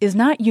jobs is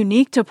not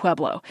unique to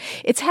Pueblo.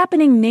 It's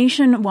happening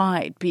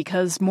nationwide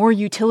because more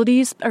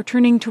utilities are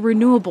turning to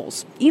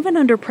renewables, even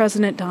under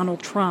President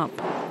Donald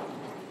Trump.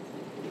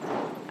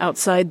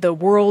 Outside the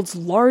world's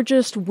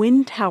largest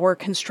wind tower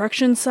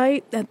construction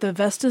site at the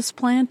Vestas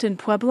plant in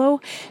Pueblo,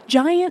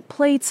 giant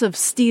plates of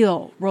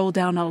steel roll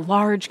down a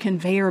large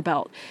conveyor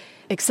belt.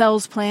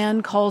 Xcel's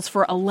plan calls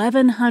for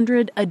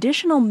 1,100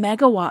 additional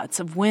megawatts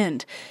of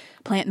wind.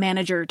 Plant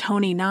manager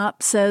Tony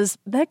Knopp says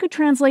that could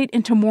translate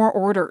into more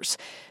orders.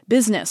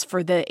 Business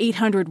for the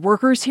 800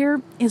 workers here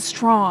is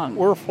strong.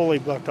 We're fully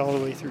booked all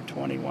the way through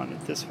 21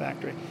 at this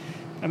factory.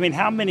 I mean,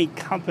 how many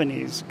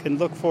companies can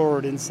look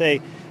forward and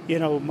say,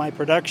 my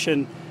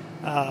production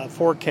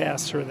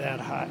forecasts are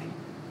that high?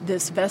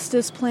 This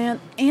Vestas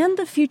plant and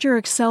the future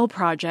Xcel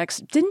projects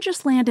didn't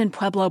just land in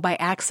Pueblo by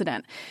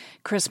accident.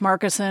 Chris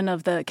Markison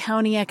of the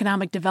County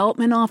Economic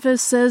Development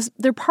Office says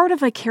they're part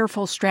of a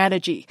careful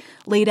strategy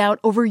laid out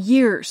over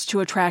years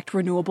to attract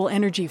renewable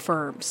energy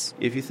firms.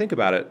 If you think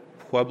about it,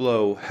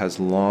 Pueblo has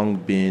long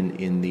been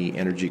in the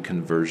energy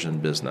conversion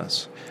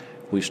business.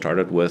 We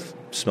started with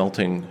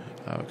smelting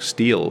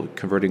steel,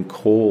 converting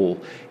coal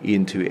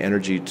into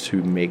energy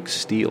to make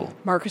steel.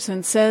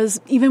 Markison says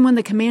even when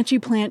the Comanche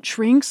plant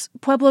shrinks,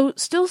 Pueblo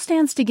still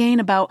stands to gain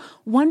about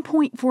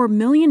 $1.4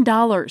 million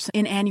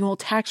in annual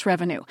tax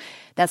revenue.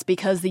 That's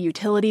because the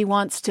utility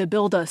wants to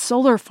build a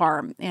solar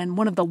farm and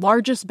one of the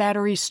largest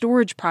battery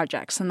storage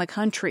projects in the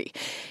country.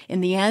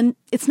 In the end,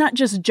 it's not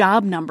just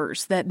job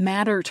numbers that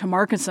matter to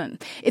Markison.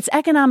 It's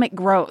economic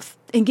growth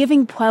and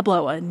giving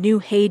Pueblo a new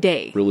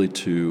heyday. Really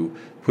to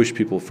push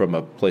people from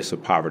a place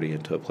of poverty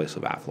into a place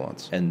of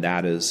affluence. And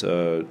that is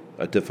a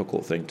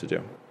difficult thing to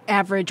do.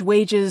 Average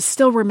wages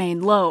still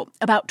remain low,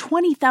 about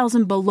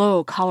 $20,000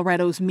 below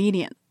Colorado's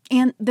median.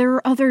 And there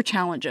are other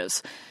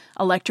challenges.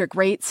 Electric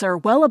rates are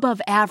well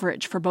above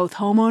average for both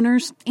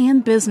homeowners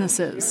and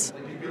businesses.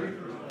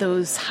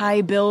 Those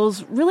high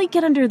bills really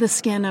get under the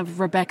skin of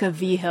Rebecca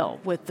Vigil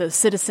with the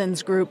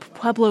citizens group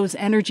Pueblo's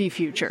Energy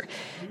Future.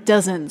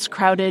 Dozens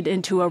crowded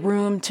into a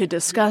room to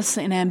discuss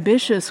an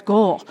ambitious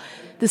goal.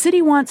 The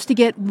city wants to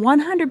get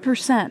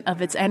 100%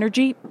 of its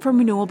energy from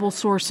renewable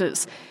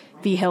sources.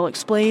 Vigil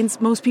explains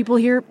most people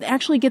here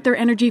actually get their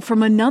energy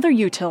from another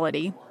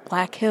utility,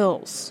 Black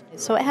Hills.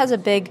 So it has a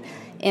big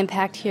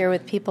impact here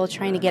with people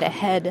trying to get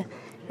ahead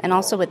and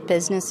also with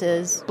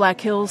businesses. Black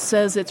Hills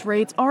says its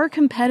rates are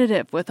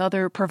competitive with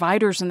other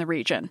providers in the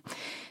region.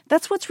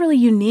 That's what's really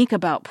unique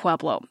about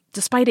Pueblo.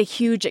 Despite a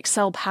huge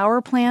Xcel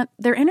power plant,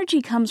 their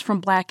energy comes from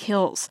Black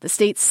Hills, the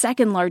state's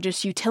second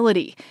largest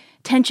utility.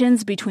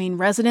 Tensions between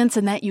residents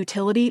and that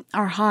utility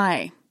are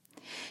high.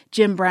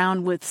 Jim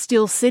Brown with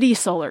Steel City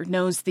Solar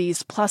knows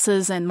these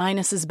pluses and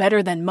minuses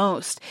better than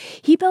most.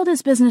 He built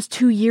his business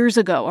 2 years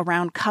ago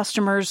around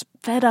customers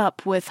fed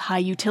up with high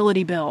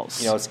utility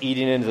bills. It's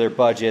eating into their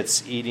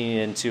budgets, eating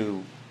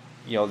into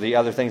the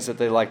other things that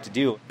they like to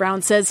do.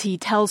 Brown says he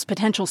tells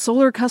potential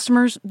solar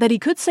customers that he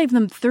could save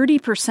them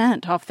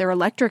 30% off their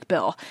electric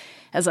bill.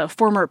 As a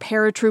former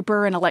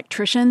paratrooper and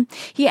electrician,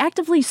 he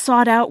actively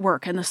sought out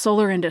work in the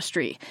solar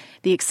industry.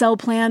 The Xcel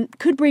plan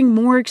could bring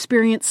more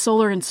experienced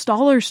solar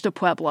installers to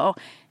Pueblo,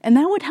 and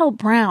that would help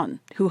Brown,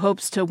 who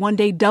hopes to one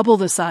day double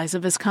the size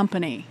of his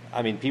company.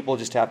 I mean, people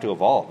just have to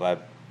evolve.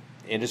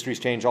 Industries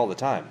change all the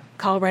time.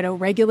 Colorado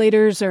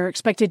regulators are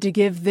expected to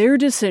give their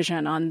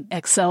decision on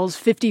Xcel's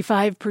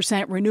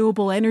 55%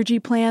 renewable energy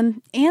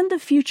plan and the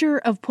future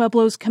of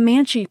Pueblo's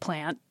Comanche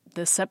plant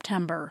this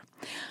September.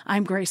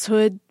 I'm Grace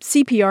Hood,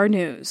 CPR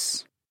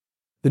News.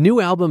 The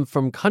new album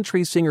from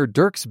country singer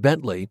Dierks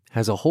Bentley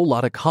has a whole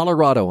lot of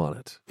Colorado on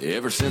it.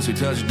 Ever since we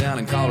touched down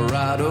in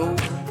Colorado,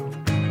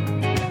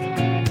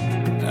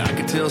 I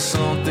could tell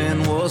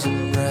something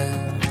wasn't right.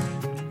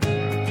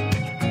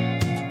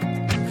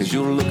 'Cause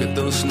you'll look at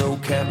those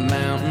snow-capped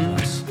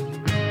mountains,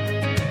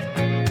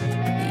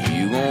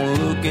 you won't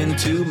look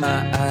into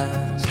my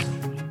eyes.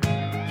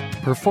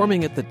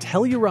 Performing at the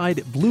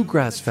Telluride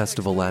Bluegrass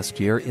Festival last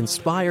year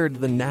inspired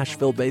the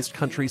Nashville-based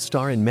country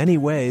star in many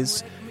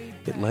ways.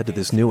 It led to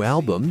this new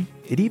album.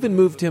 It even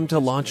moved him to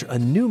launch a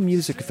new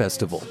music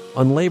festival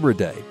on Labor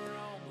Day.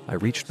 I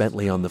reached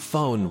Bentley on the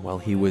phone while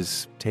he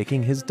was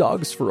taking his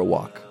dogs for a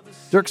walk.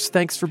 Dierks,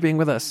 thanks for being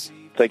with us.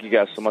 Thank you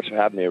guys so much for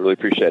having me. I really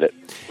appreciate it.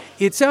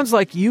 It sounds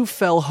like you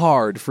fell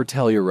hard for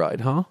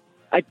Telluride, huh?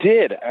 I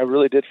did. I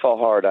really did fall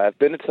hard. I've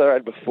been to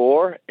Telluride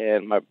before,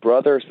 and my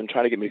brother has been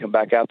trying to get me to come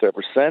back out there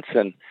ever since.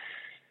 And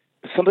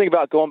something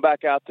about going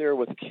back out there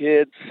with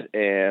kids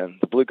and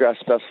the Bluegrass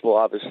Festival,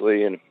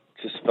 obviously, and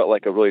just felt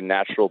like a really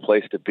natural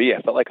place to be.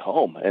 I felt like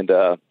home. And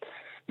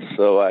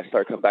so I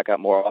started coming back out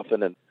more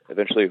often and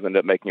eventually ended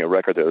up making a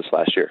record there this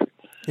last year.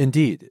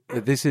 Indeed.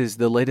 This is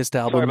the latest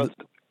album. Sorry about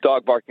the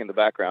dog barking in the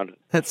background.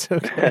 That's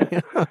okay.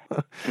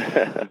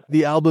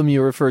 The album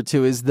you refer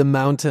to is The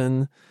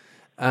Mountain,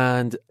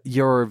 and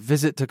your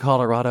visit to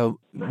Colorado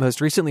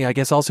most recently, I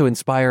guess, also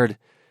inspired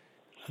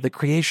the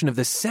creation of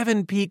the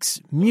Seven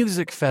Peaks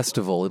Music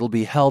Festival. It'll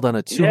be held on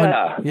a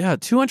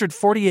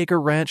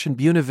 240-acre ranch in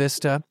Buena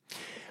Vista.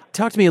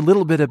 Talk to me a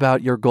little bit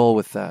about your goal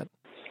with that.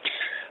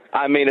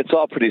 I mean, it's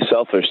all pretty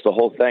selfish, the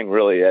whole thing,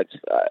 really.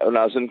 When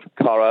I was in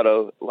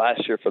Colorado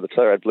last year for the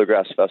Telluride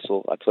Bluegrass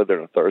Festival, I played there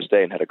on a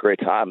Thursday and had a great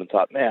time and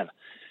thought, man,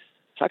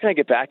 how can I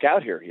get back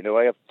out here?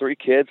 I have 3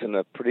 kids and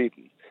a pretty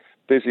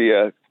busy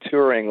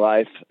touring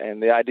life,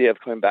 and the idea of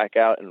coming back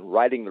out and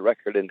writing the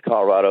record in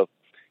Colorado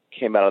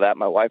came out of that.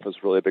 My wife was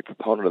really a big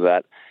proponent of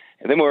that,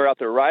 And then when we were out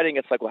there riding,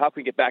 it's like, well, how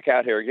can we get back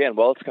out here again?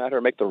 Well, let's come out here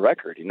and make the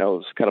record. It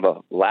was kind of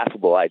a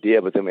laughable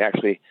idea, but then we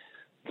actually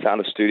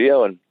found a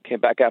studio and came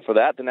back out for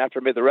that. Then after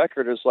I made the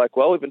record, it was like,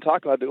 well, we've been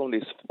talking about doing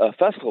these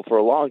festival for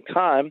a long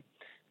time.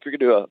 If you're going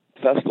to do a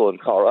festival in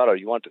Colorado,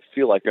 you want it to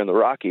feel like you're in the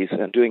Rockies,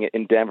 and doing it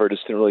in Denver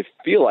just didn't really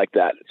feel like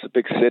that. It's a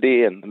big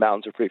city, and the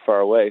mountains are pretty far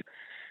away.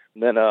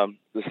 And then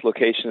this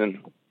location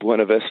in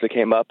Buena Vista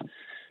came up.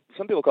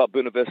 Some people call it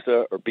Buena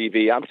Vista or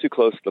BV. I'm too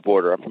close to the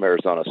border. I'm from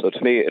Arizona, so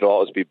to me, it'll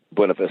always be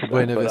Buena Vista.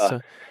 Buena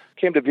Vista.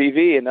 Came to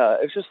BV, and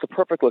it's just the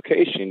perfect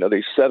location.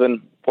 These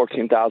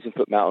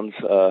 14,000-foot mountains,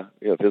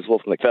 visible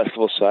from the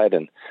festival site,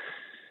 and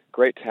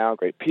great town,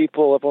 great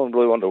people. Everyone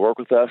really wanted to work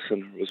with us,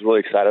 and was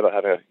really excited about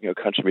having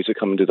country music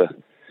come into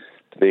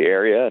the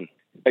area. And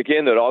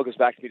again, it all goes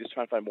back to me just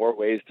trying to find more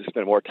ways to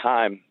spend more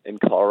time in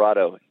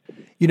Colorado.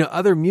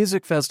 Other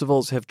music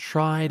festivals have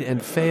tried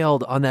and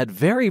failed on that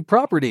very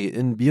property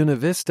in Buena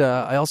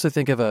Vista. I also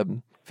think of a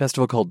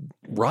festival called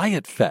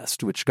Riot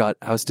Fest, which got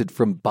ousted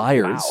from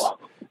Byers,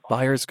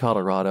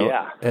 Colorado,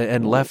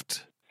 and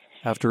left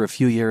after a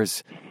few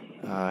years,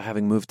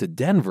 having moved to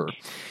Denver.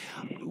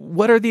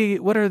 What are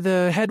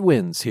the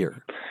headwinds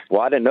here?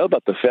 Well, I didn't know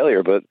about the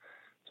failure, but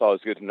it's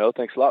always good to know.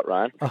 Thanks a lot,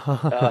 Ryan.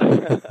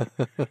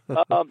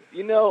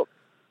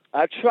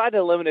 I've tried to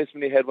eliminate as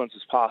many headwinds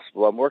as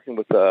possible. I'm working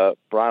with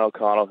Brian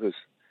O'Connell, who's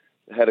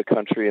the head of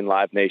country in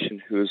Live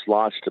Nation, who's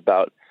launched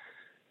about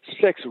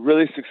 6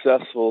 really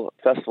successful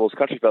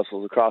country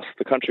festivals across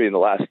the country in the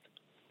last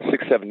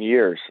 6-7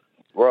 years.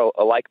 We're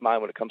a like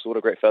mind when it comes to what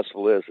a great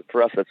festival is.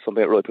 For us, that's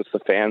something that really puts the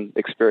fan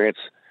experience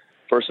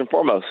first and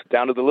foremost,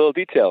 down to the little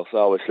details. I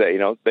always say,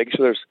 making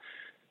sure there's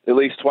at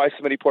least twice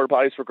as many porta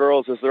potties for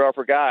girls as there are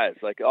for guys.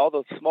 Like all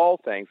those small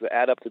things that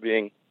add up to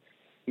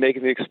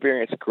making the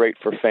experience great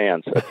for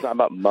fans. It's not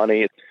about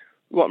money.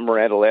 We want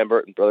Miranda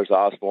Lambert and Brothers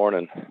Osborne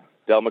and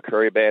Del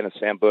McCurry Band and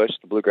Sam Bush,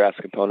 the bluegrass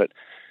component,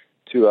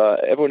 to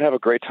everyone have a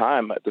great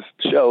time at the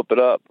show,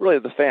 but really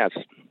the fans.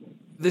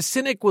 The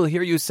cynic will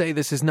hear you say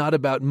this is not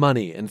about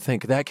money and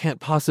think that can't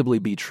possibly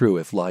be true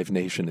if Live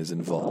Nation is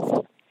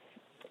involved.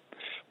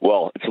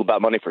 Well, it's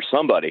about money for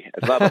somebody.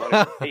 It's not about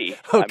money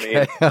for me.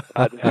 Okay.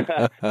 I've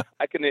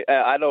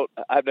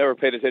never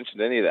paid attention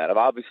to any of that.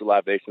 Obviously,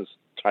 Live Nation's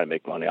trying to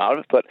make money out of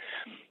it, but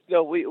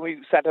we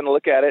sat down to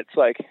look at it. It's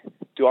like,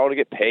 do I want to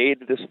get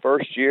paid this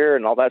first year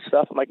and all that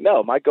stuff? I'm like,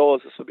 no. My goal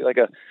is this will be like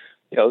this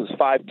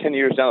 5-10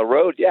 years down the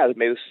road. Yeah,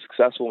 maybe this is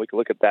successful, and we can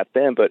look at that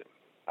then. But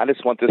I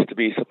just want this to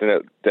be something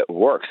that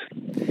works.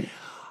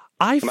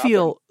 I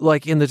feel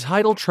like in the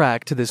title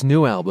track to this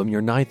new album,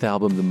 your 9th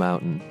album, The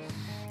Mountain,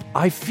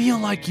 I feel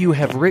like you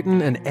have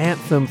written an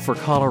anthem for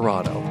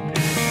Colorado.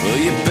 Well,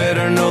 you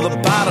better know the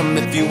bottom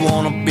if you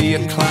want to be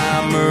a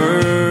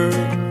climber,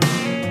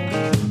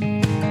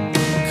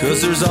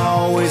 'cause there's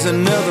always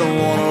another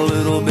one a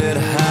little bit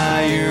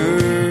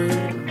higher.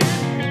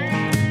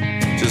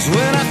 Just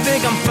when I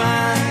think I'm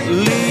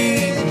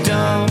finally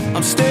done,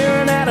 I'm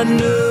staring at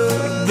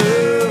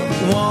another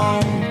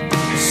one.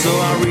 So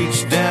I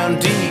reach down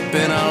deep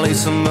and I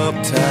lace them up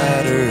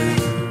tighter.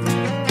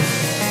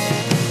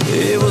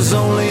 It was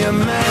only a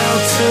mountain,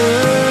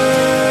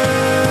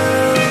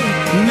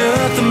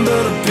 nothing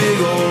but a big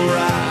old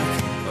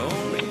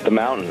rock. The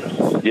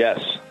Mountain,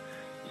 yes.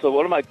 So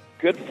one of my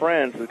good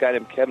friends is a guy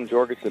named Kevin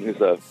Jorgensen, who's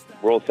a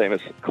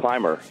world-famous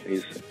climber.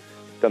 He's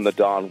done the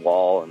Dawn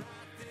Wall and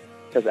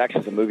has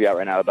actually a movie out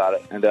right now about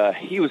it. And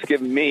he was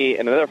giving me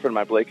and another friend of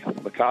mine, Blake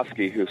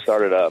McCoskey, who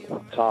started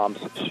Tom's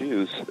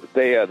Shoes.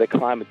 They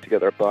climbed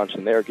together a bunch,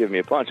 and they were giving me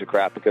a bunch of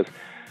crap because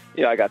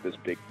I got this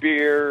big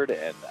beard,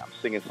 and I'm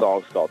singing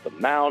songs called The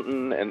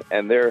Mountain,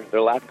 and they're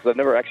laughing because I've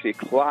never actually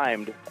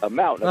climbed a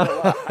mountain. I've done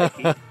a lot of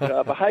hiking.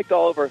 I've hiked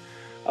all over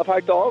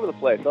the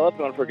place. I love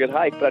going for a good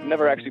hike, but I've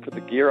never actually put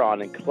the gear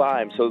on and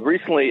climbed. So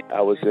recently,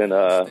 I was in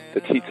the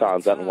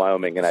Tetons out in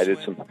Wyoming, and I did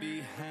some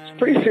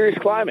pretty serious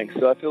climbing.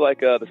 So I feel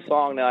like the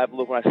song now,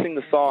 when I sing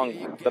the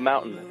song The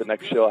Mountain at the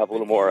next show, I have a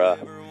little more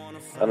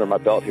under my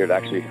belt here to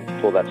actually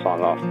pull that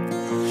song off.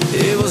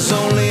 It was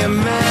only a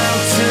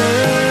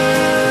mountain,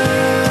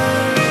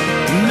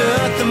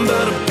 nothing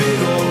but a big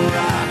old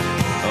rock.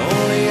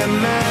 Only a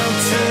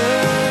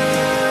mountain.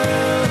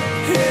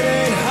 It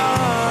ain't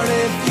hard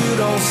if you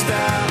don't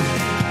stop.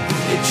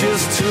 It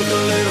just took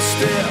a little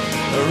step,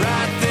 a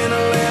right then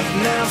a left.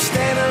 Now I'm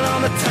standing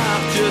on the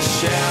top just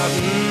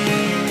shouting.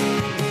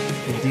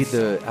 Indeed,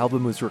 the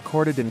album was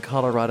recorded in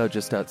Colorado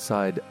just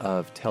outside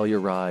of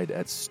Telluride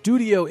at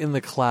Studio in the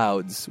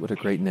Clouds. What a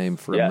great name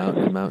for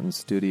a mountain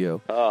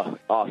studio. Oh,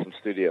 awesome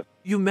studio.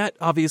 You met,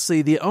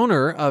 obviously, the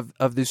owner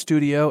of the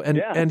studio,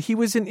 and he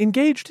was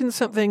engaged in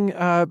something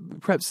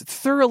perhaps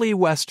thoroughly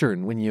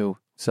Western when you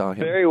saw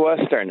him. Very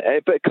Western,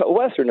 but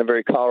Western in a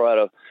very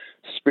Colorado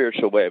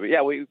spiritual way. But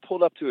yeah, we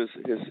pulled up to his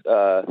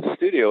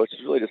studio, which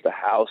is really just a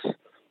house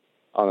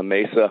on the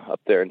mesa up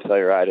there in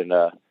Telluride, and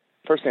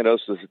first thing I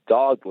noticed was a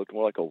dog looked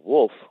more like a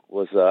wolf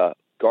was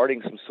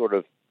guarding some sort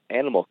of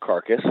animal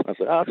carcass. I was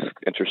like, oh, that's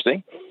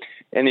interesting.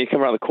 And you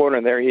come around the corner,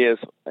 and there he is,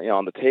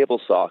 on the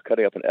table saw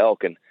cutting up an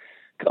elk, and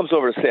comes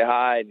over to say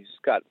hi, and he's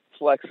got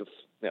flecks of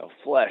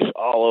flesh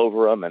all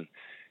over him, and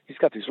he's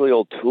got these really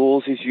old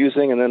tools he's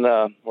using. And then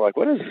we're like,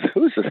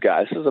 who is this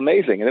guy? This is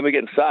amazing. And then we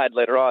get inside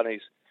later on, and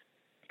he's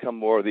become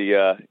more of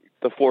the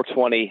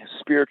 420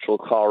 spiritual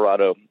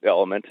Colorado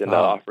element, and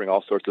offering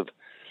all sorts of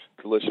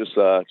delicious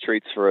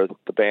treats for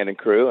the band and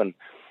crew, and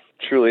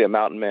truly a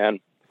mountain man.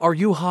 Are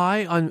you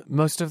high on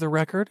most of the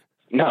record?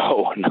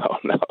 No.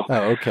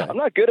 Oh, okay. I'm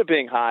not good at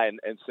being high and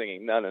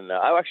singing. No.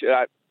 I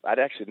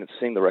actually didn't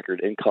sing the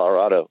record in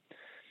Colorado.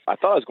 I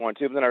thought I was going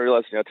to, but then I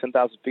realized,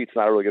 10,000 feet's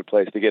not a really good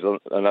place to get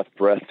enough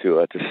breath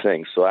to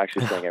sing. So I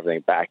actually sang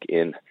everything back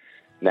in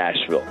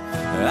Nashville.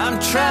 I'm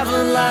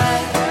traveling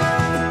light,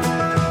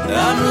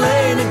 I'm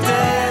laying it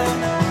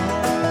down.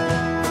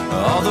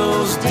 All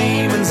those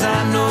demons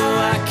I know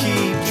I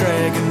keep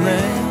dragging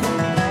round.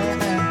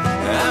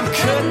 I'm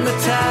cutting the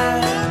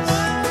ties,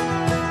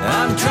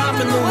 I'm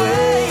dropping the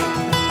weight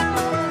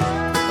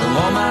of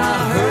all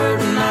my hurt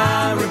and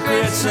my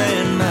regrets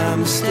and my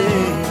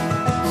mistakes.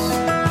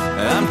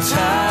 I'm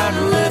tired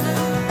of living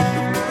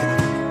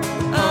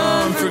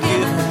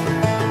unforgiven,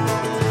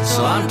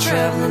 so I'm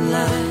traveling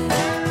light.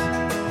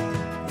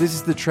 This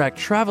is the track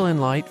Traveling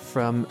Light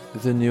from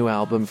the new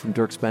album from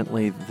Dierks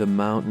Bentley, The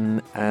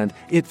Mountain, and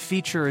it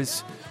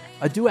features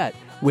a duet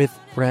with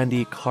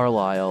Brandi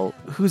Carlile,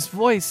 whose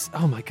voice,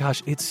 oh my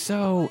gosh, it's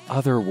so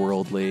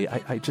otherworldly.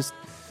 I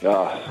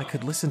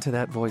could listen to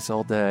that voice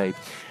all day.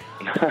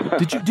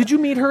 Did you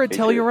meet her at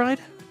Telluride?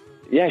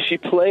 Yeah, she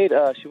played.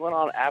 She went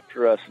on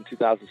after us in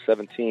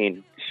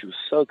 2017. She was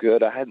so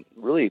good. She hadn't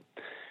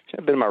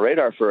been on my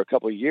radar for a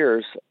couple of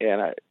years,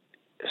 and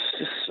it's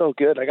just so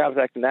good. I got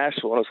back to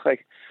Nashville, and it was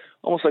like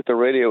almost like the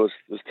radio was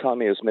telling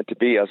me it was meant to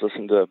be. I was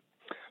listening to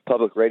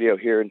public radio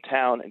here in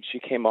town, and she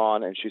came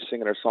on, and she was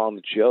singing her song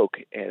 "The Joke,"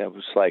 and it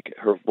was like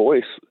her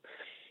voice.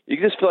 You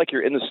can just feel like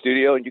you're in the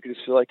studio, and you can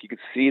just feel like you could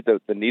see the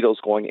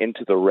needles going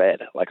into the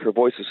red. Like her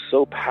voice is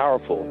so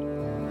powerful.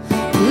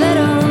 Let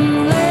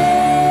 'em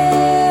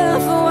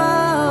live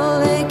while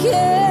they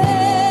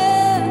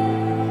can.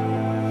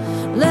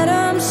 Let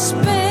 'em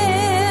spin.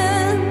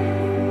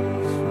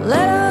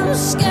 Let 'em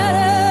scatter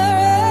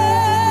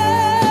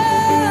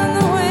in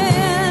the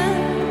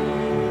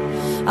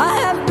wind. I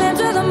have been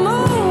to the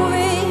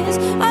movies.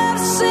 I've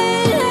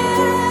seen it.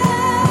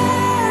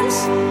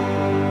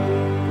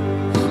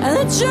 And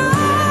the jokes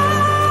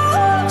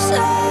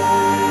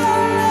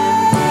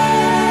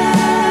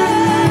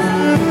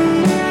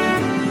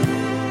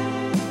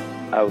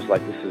I was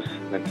like, this is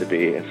meant to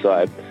be. And so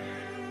I,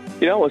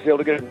 was able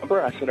to get a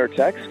number. I sent her a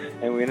text,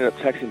 and we ended up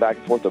texting back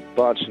and forth a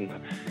bunch. And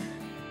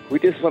we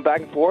just went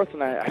back and forth,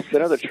 and I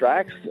sent her the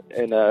tracks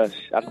and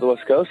out to the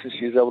West Coast, and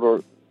she was able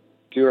to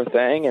do her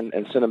thing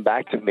and send them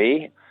back to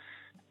me.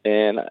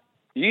 And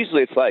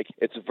usually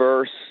it's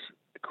verse,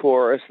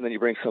 chorus, and then you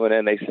bring someone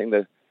in, they sing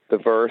the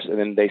verse, and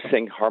then they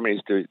sing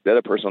harmonies to the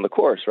other person on the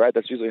chorus, right?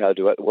 That's usually how the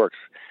duet works.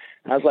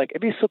 And I was like,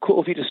 it'd be so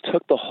cool if you just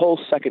took the whole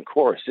second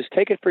chorus. Just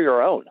take it for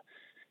your own.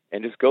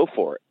 And just go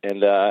for it.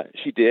 And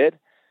she did.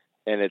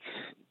 And it's,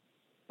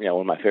 one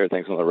of my favorite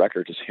things on the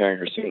record, just hearing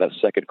her sing that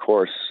second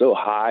chorus so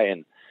high,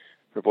 and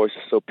her voice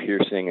is so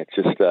piercing. It's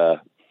just,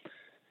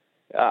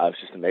 it's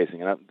just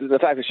amazing. And the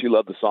fact that she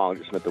loved the song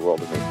just meant the world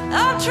to me.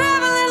 I'm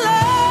traveling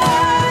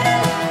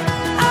light.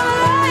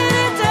 I'm laying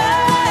it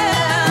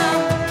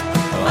down.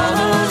 All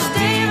those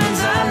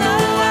demons I know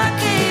I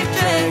keep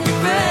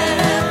taking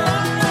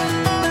back.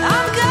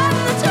 I'm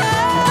cutting the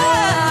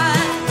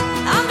tie.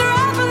 I'm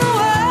dropping the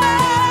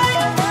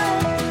weight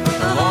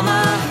of all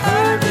my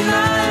hurt and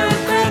my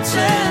regrets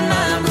and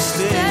my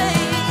mistakes.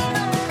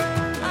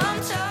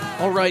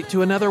 All right,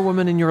 to another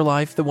woman in your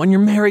life, the one you're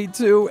married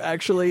to,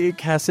 actually,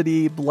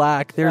 Cassidy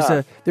Black. There's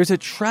a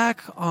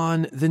track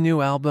on the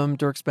new album,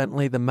 Dierks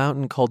Bentley, The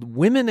Mountain, called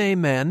Women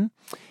Amen,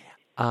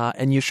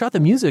 and you shot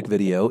the music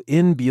video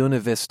in Buena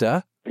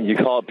Vista. You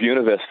call it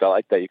Buena Vista. I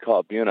like that. You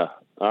call it Buena.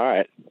 All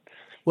right.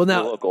 Well,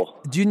 now,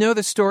 local. Do you know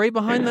the story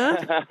behind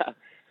that?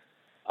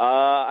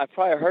 I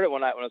probably heard it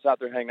when I was out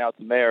there hanging out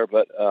with the mayor,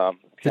 but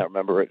can't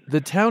remember it.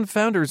 The town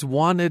founders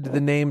wanted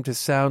the name to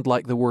sound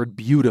like the word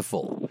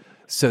beautiful.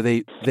 So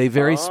they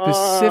very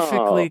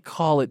specifically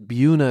call it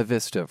Buena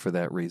Vista for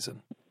that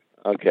reason.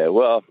 Okay,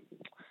 well,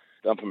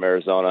 I'm from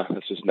Arizona.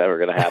 It's just never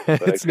going to happen.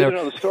 But it's good to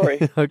know the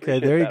story.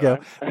 Okay, there you go.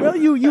 Right? Well,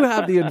 you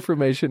have the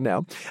information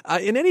now.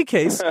 In any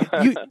case,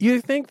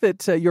 you think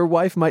that your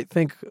wife might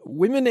think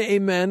Women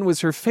Amen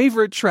was her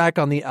favorite track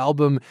on the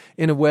album.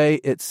 In a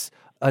way, it's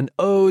an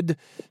ode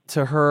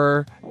to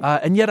her.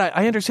 And yet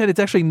I understand it's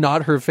actually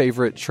not her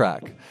favorite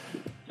track.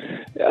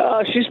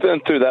 She's been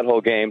through that whole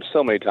game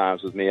so many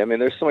times with me. I mean,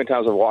 there's so many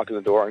times I've walked in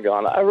the door and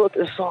gone, I wrote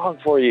this song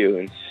for you.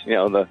 And,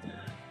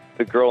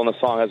 the girl in the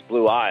song has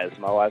blue eyes.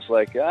 My wife's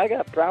like, I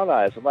got brown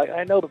eyes. I'm like,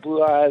 I know the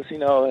blue eyes,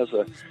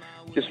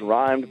 just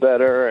rhymed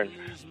better.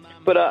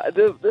 But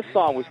this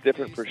song was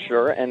different for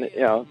sure. And,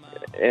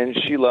 and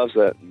she loves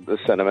the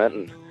sentiment.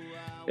 And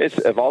it's,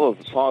 of all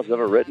the songs I've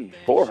ever written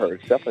for her,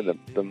 it's definitely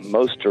the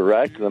most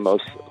direct and the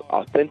most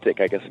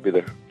authentic, I guess would be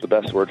the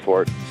best word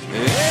for it.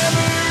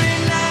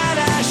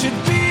 I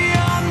should be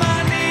on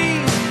my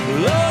knees.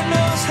 Lord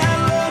knows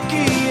how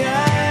lucky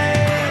I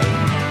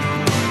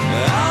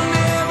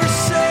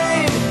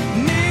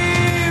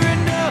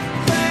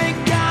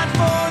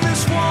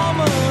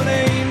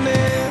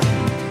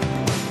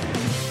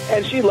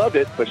And she loved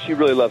it, but she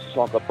really loves a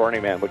song called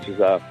Burning Man, which is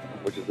the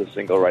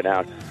single right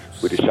now.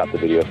 We just shot the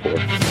video for.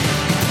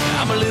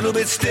 I'm a little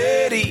bit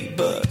steady,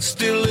 but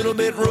still a little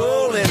bit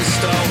rolling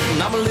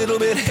stone. I'm a little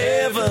bit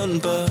heaven,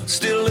 but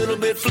still a little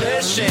bit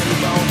flesh and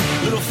bone.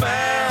 Little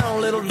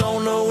found, little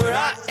don't know where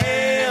I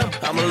am.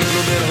 I'm a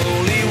little bit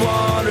holy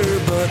water,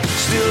 but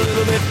still a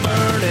little bit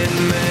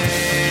burning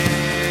man.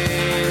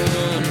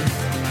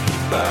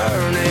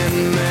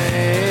 Burning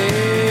man.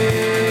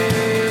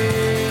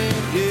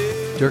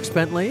 Yeah. Dierks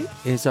Bentley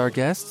is our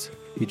guest.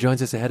 He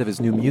joins us ahead of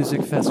his new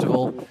music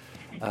festival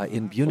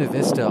in Buena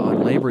Vista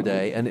on Labor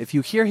Day. And if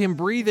you hear him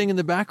breathing in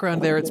the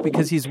background there, it's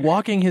because he's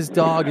walking his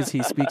dog as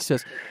he speaks to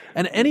us.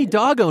 And any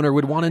dog owner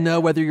would want to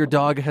know whether your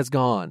dog has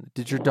gone.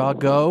 Did your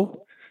dog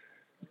go?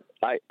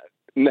 I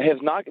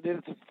have not.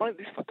 It's funny.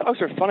 These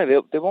dogs are funny.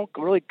 They won't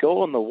really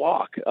go on the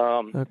walk.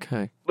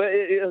 Okay. But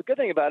the good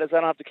thing about it is I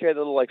don't have to carry the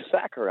little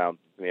sack around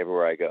me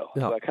everywhere I go.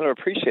 No. So I kind of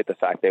appreciate the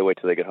fact they wait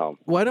till they get home.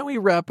 Why don't we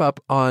wrap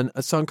up on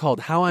a song called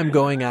How I'm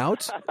Going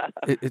Out?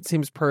 It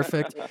seems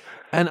perfect.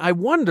 And I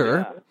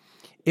wonder... Yeah.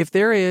 If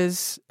there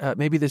is,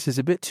 maybe this is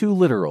a bit too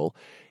literal,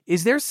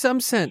 is there some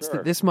sense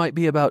that this might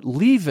be about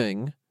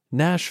leaving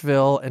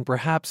Nashville and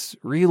perhaps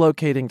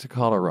relocating to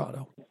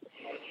Colorado?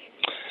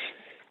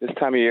 This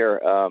time of year,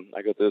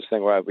 I go through this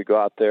thing where we go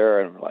out there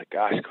and we're like,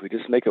 gosh, can we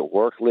just make it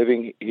work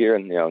living here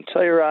in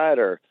Telluride?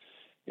 Or,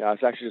 I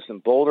was actually just in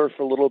Boulder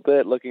for a little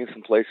bit, looking at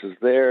some places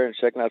there and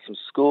checking out some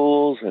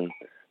schools. And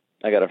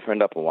I got a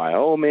friend up in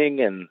Wyoming,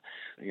 and,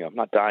 I'm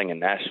not dying in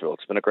Nashville.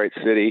 It's been a great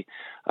city.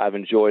 I've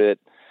enjoyed it.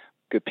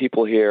 Good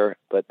people here,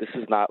 but this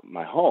is not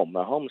my home.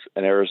 My home's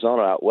in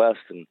Arizona out west,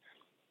 and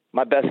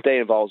my best day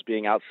involves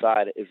being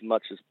outside as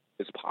much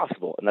as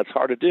possible, and that's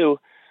hard to do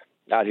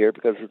out here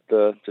because of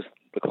the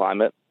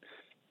climate.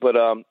 But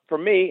for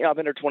me, I've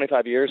been here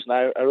 25 years, and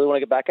I really want to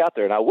get back out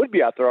there, and I would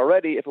be out there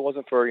already if it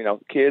wasn't for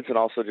kids and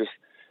also just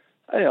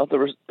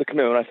the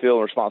commitment I feel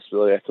and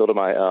responsibility I feel to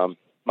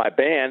my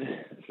band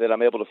that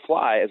I'm able to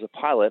fly as a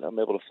pilot. I'm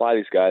able to fly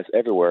these guys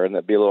everywhere, and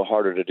that'd be a little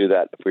harder to do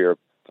that if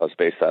I was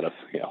based out of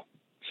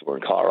we're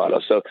in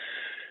Colorado. So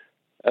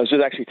I was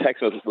just actually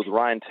texting with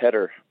Ryan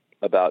Tedder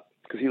about,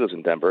 because he lives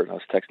in Denver, and I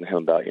was texting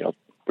him about, what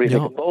do you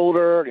think of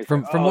Boulder?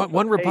 From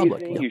One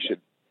Republic. You should.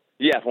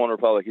 Yeah, from One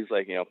Republic. He's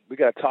like, we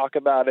got to talk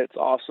about it. It's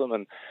awesome.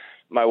 And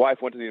my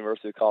wife went to the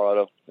University of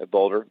Colorado at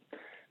Boulder.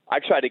 I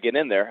tried to get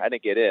in there. I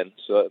didn't get in,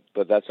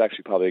 but that's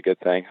actually probably a good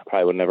thing. I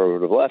probably never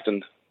would have left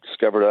and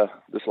discovered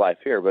this life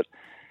here. But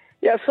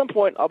yeah, at some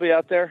point I'll be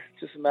out there.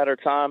 It's just a matter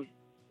of time.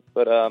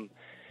 But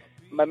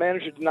my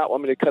manager did not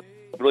want me to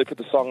really put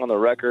the song on the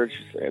record.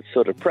 She said, it's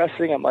so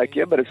depressing. I'm like,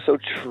 yeah, but it's so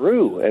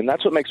true. And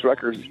that's what makes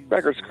records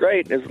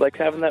great, is like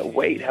having that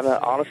weight, having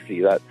that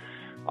honesty, that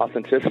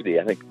authenticity.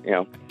 I think,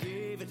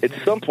 at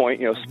some point,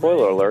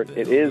 spoiler alert,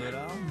 it is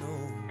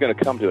going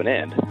to come to an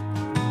end.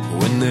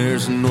 When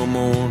there's no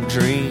more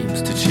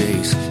dreams to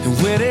chase, and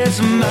when it's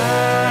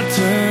my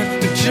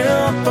turn to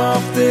jump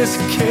off this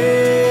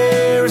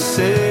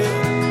carousel,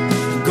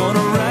 I'm gonna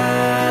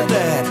ride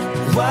that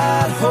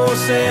white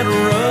horse and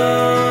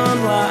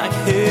run like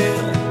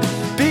hell.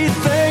 Be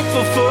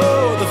thankful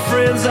for the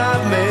friends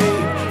I've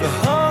made, the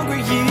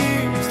hungry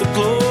years, the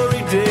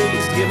glory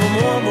days. Give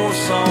them one more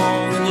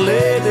song and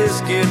lay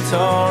this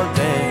guitar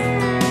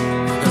down.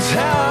 That's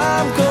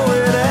how I'm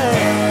going out.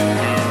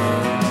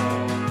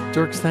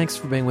 Dierks, thanks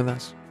for being with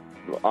us.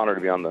 Honored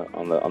to be on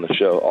the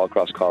show all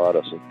across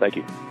Colorado. So thank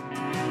you.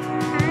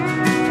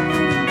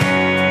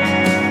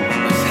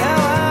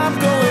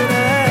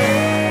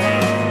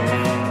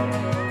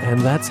 And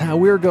that's how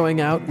we're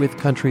going out with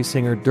country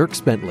singer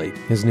Dierks Bentley.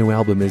 His new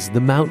album is The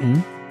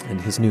Mountain,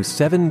 and his new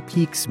Seven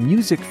Peaks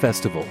Music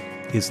Festival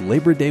is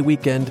Labor Day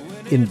weekend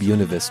in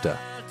Buena Vista.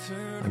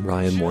 I'm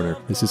Ryan Warner.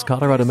 This is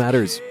Colorado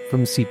Matters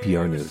from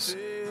CPR News.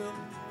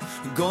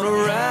 Gonna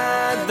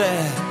ride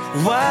that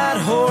white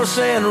horse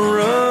and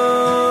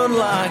run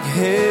like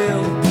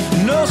hell.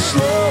 No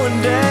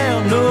slowing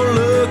down, no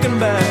looking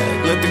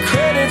back. Let the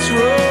credits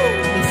roll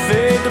and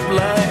fade to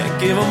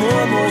black. Give them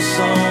one more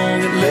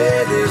song and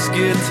lay this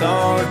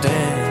guitar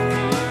down.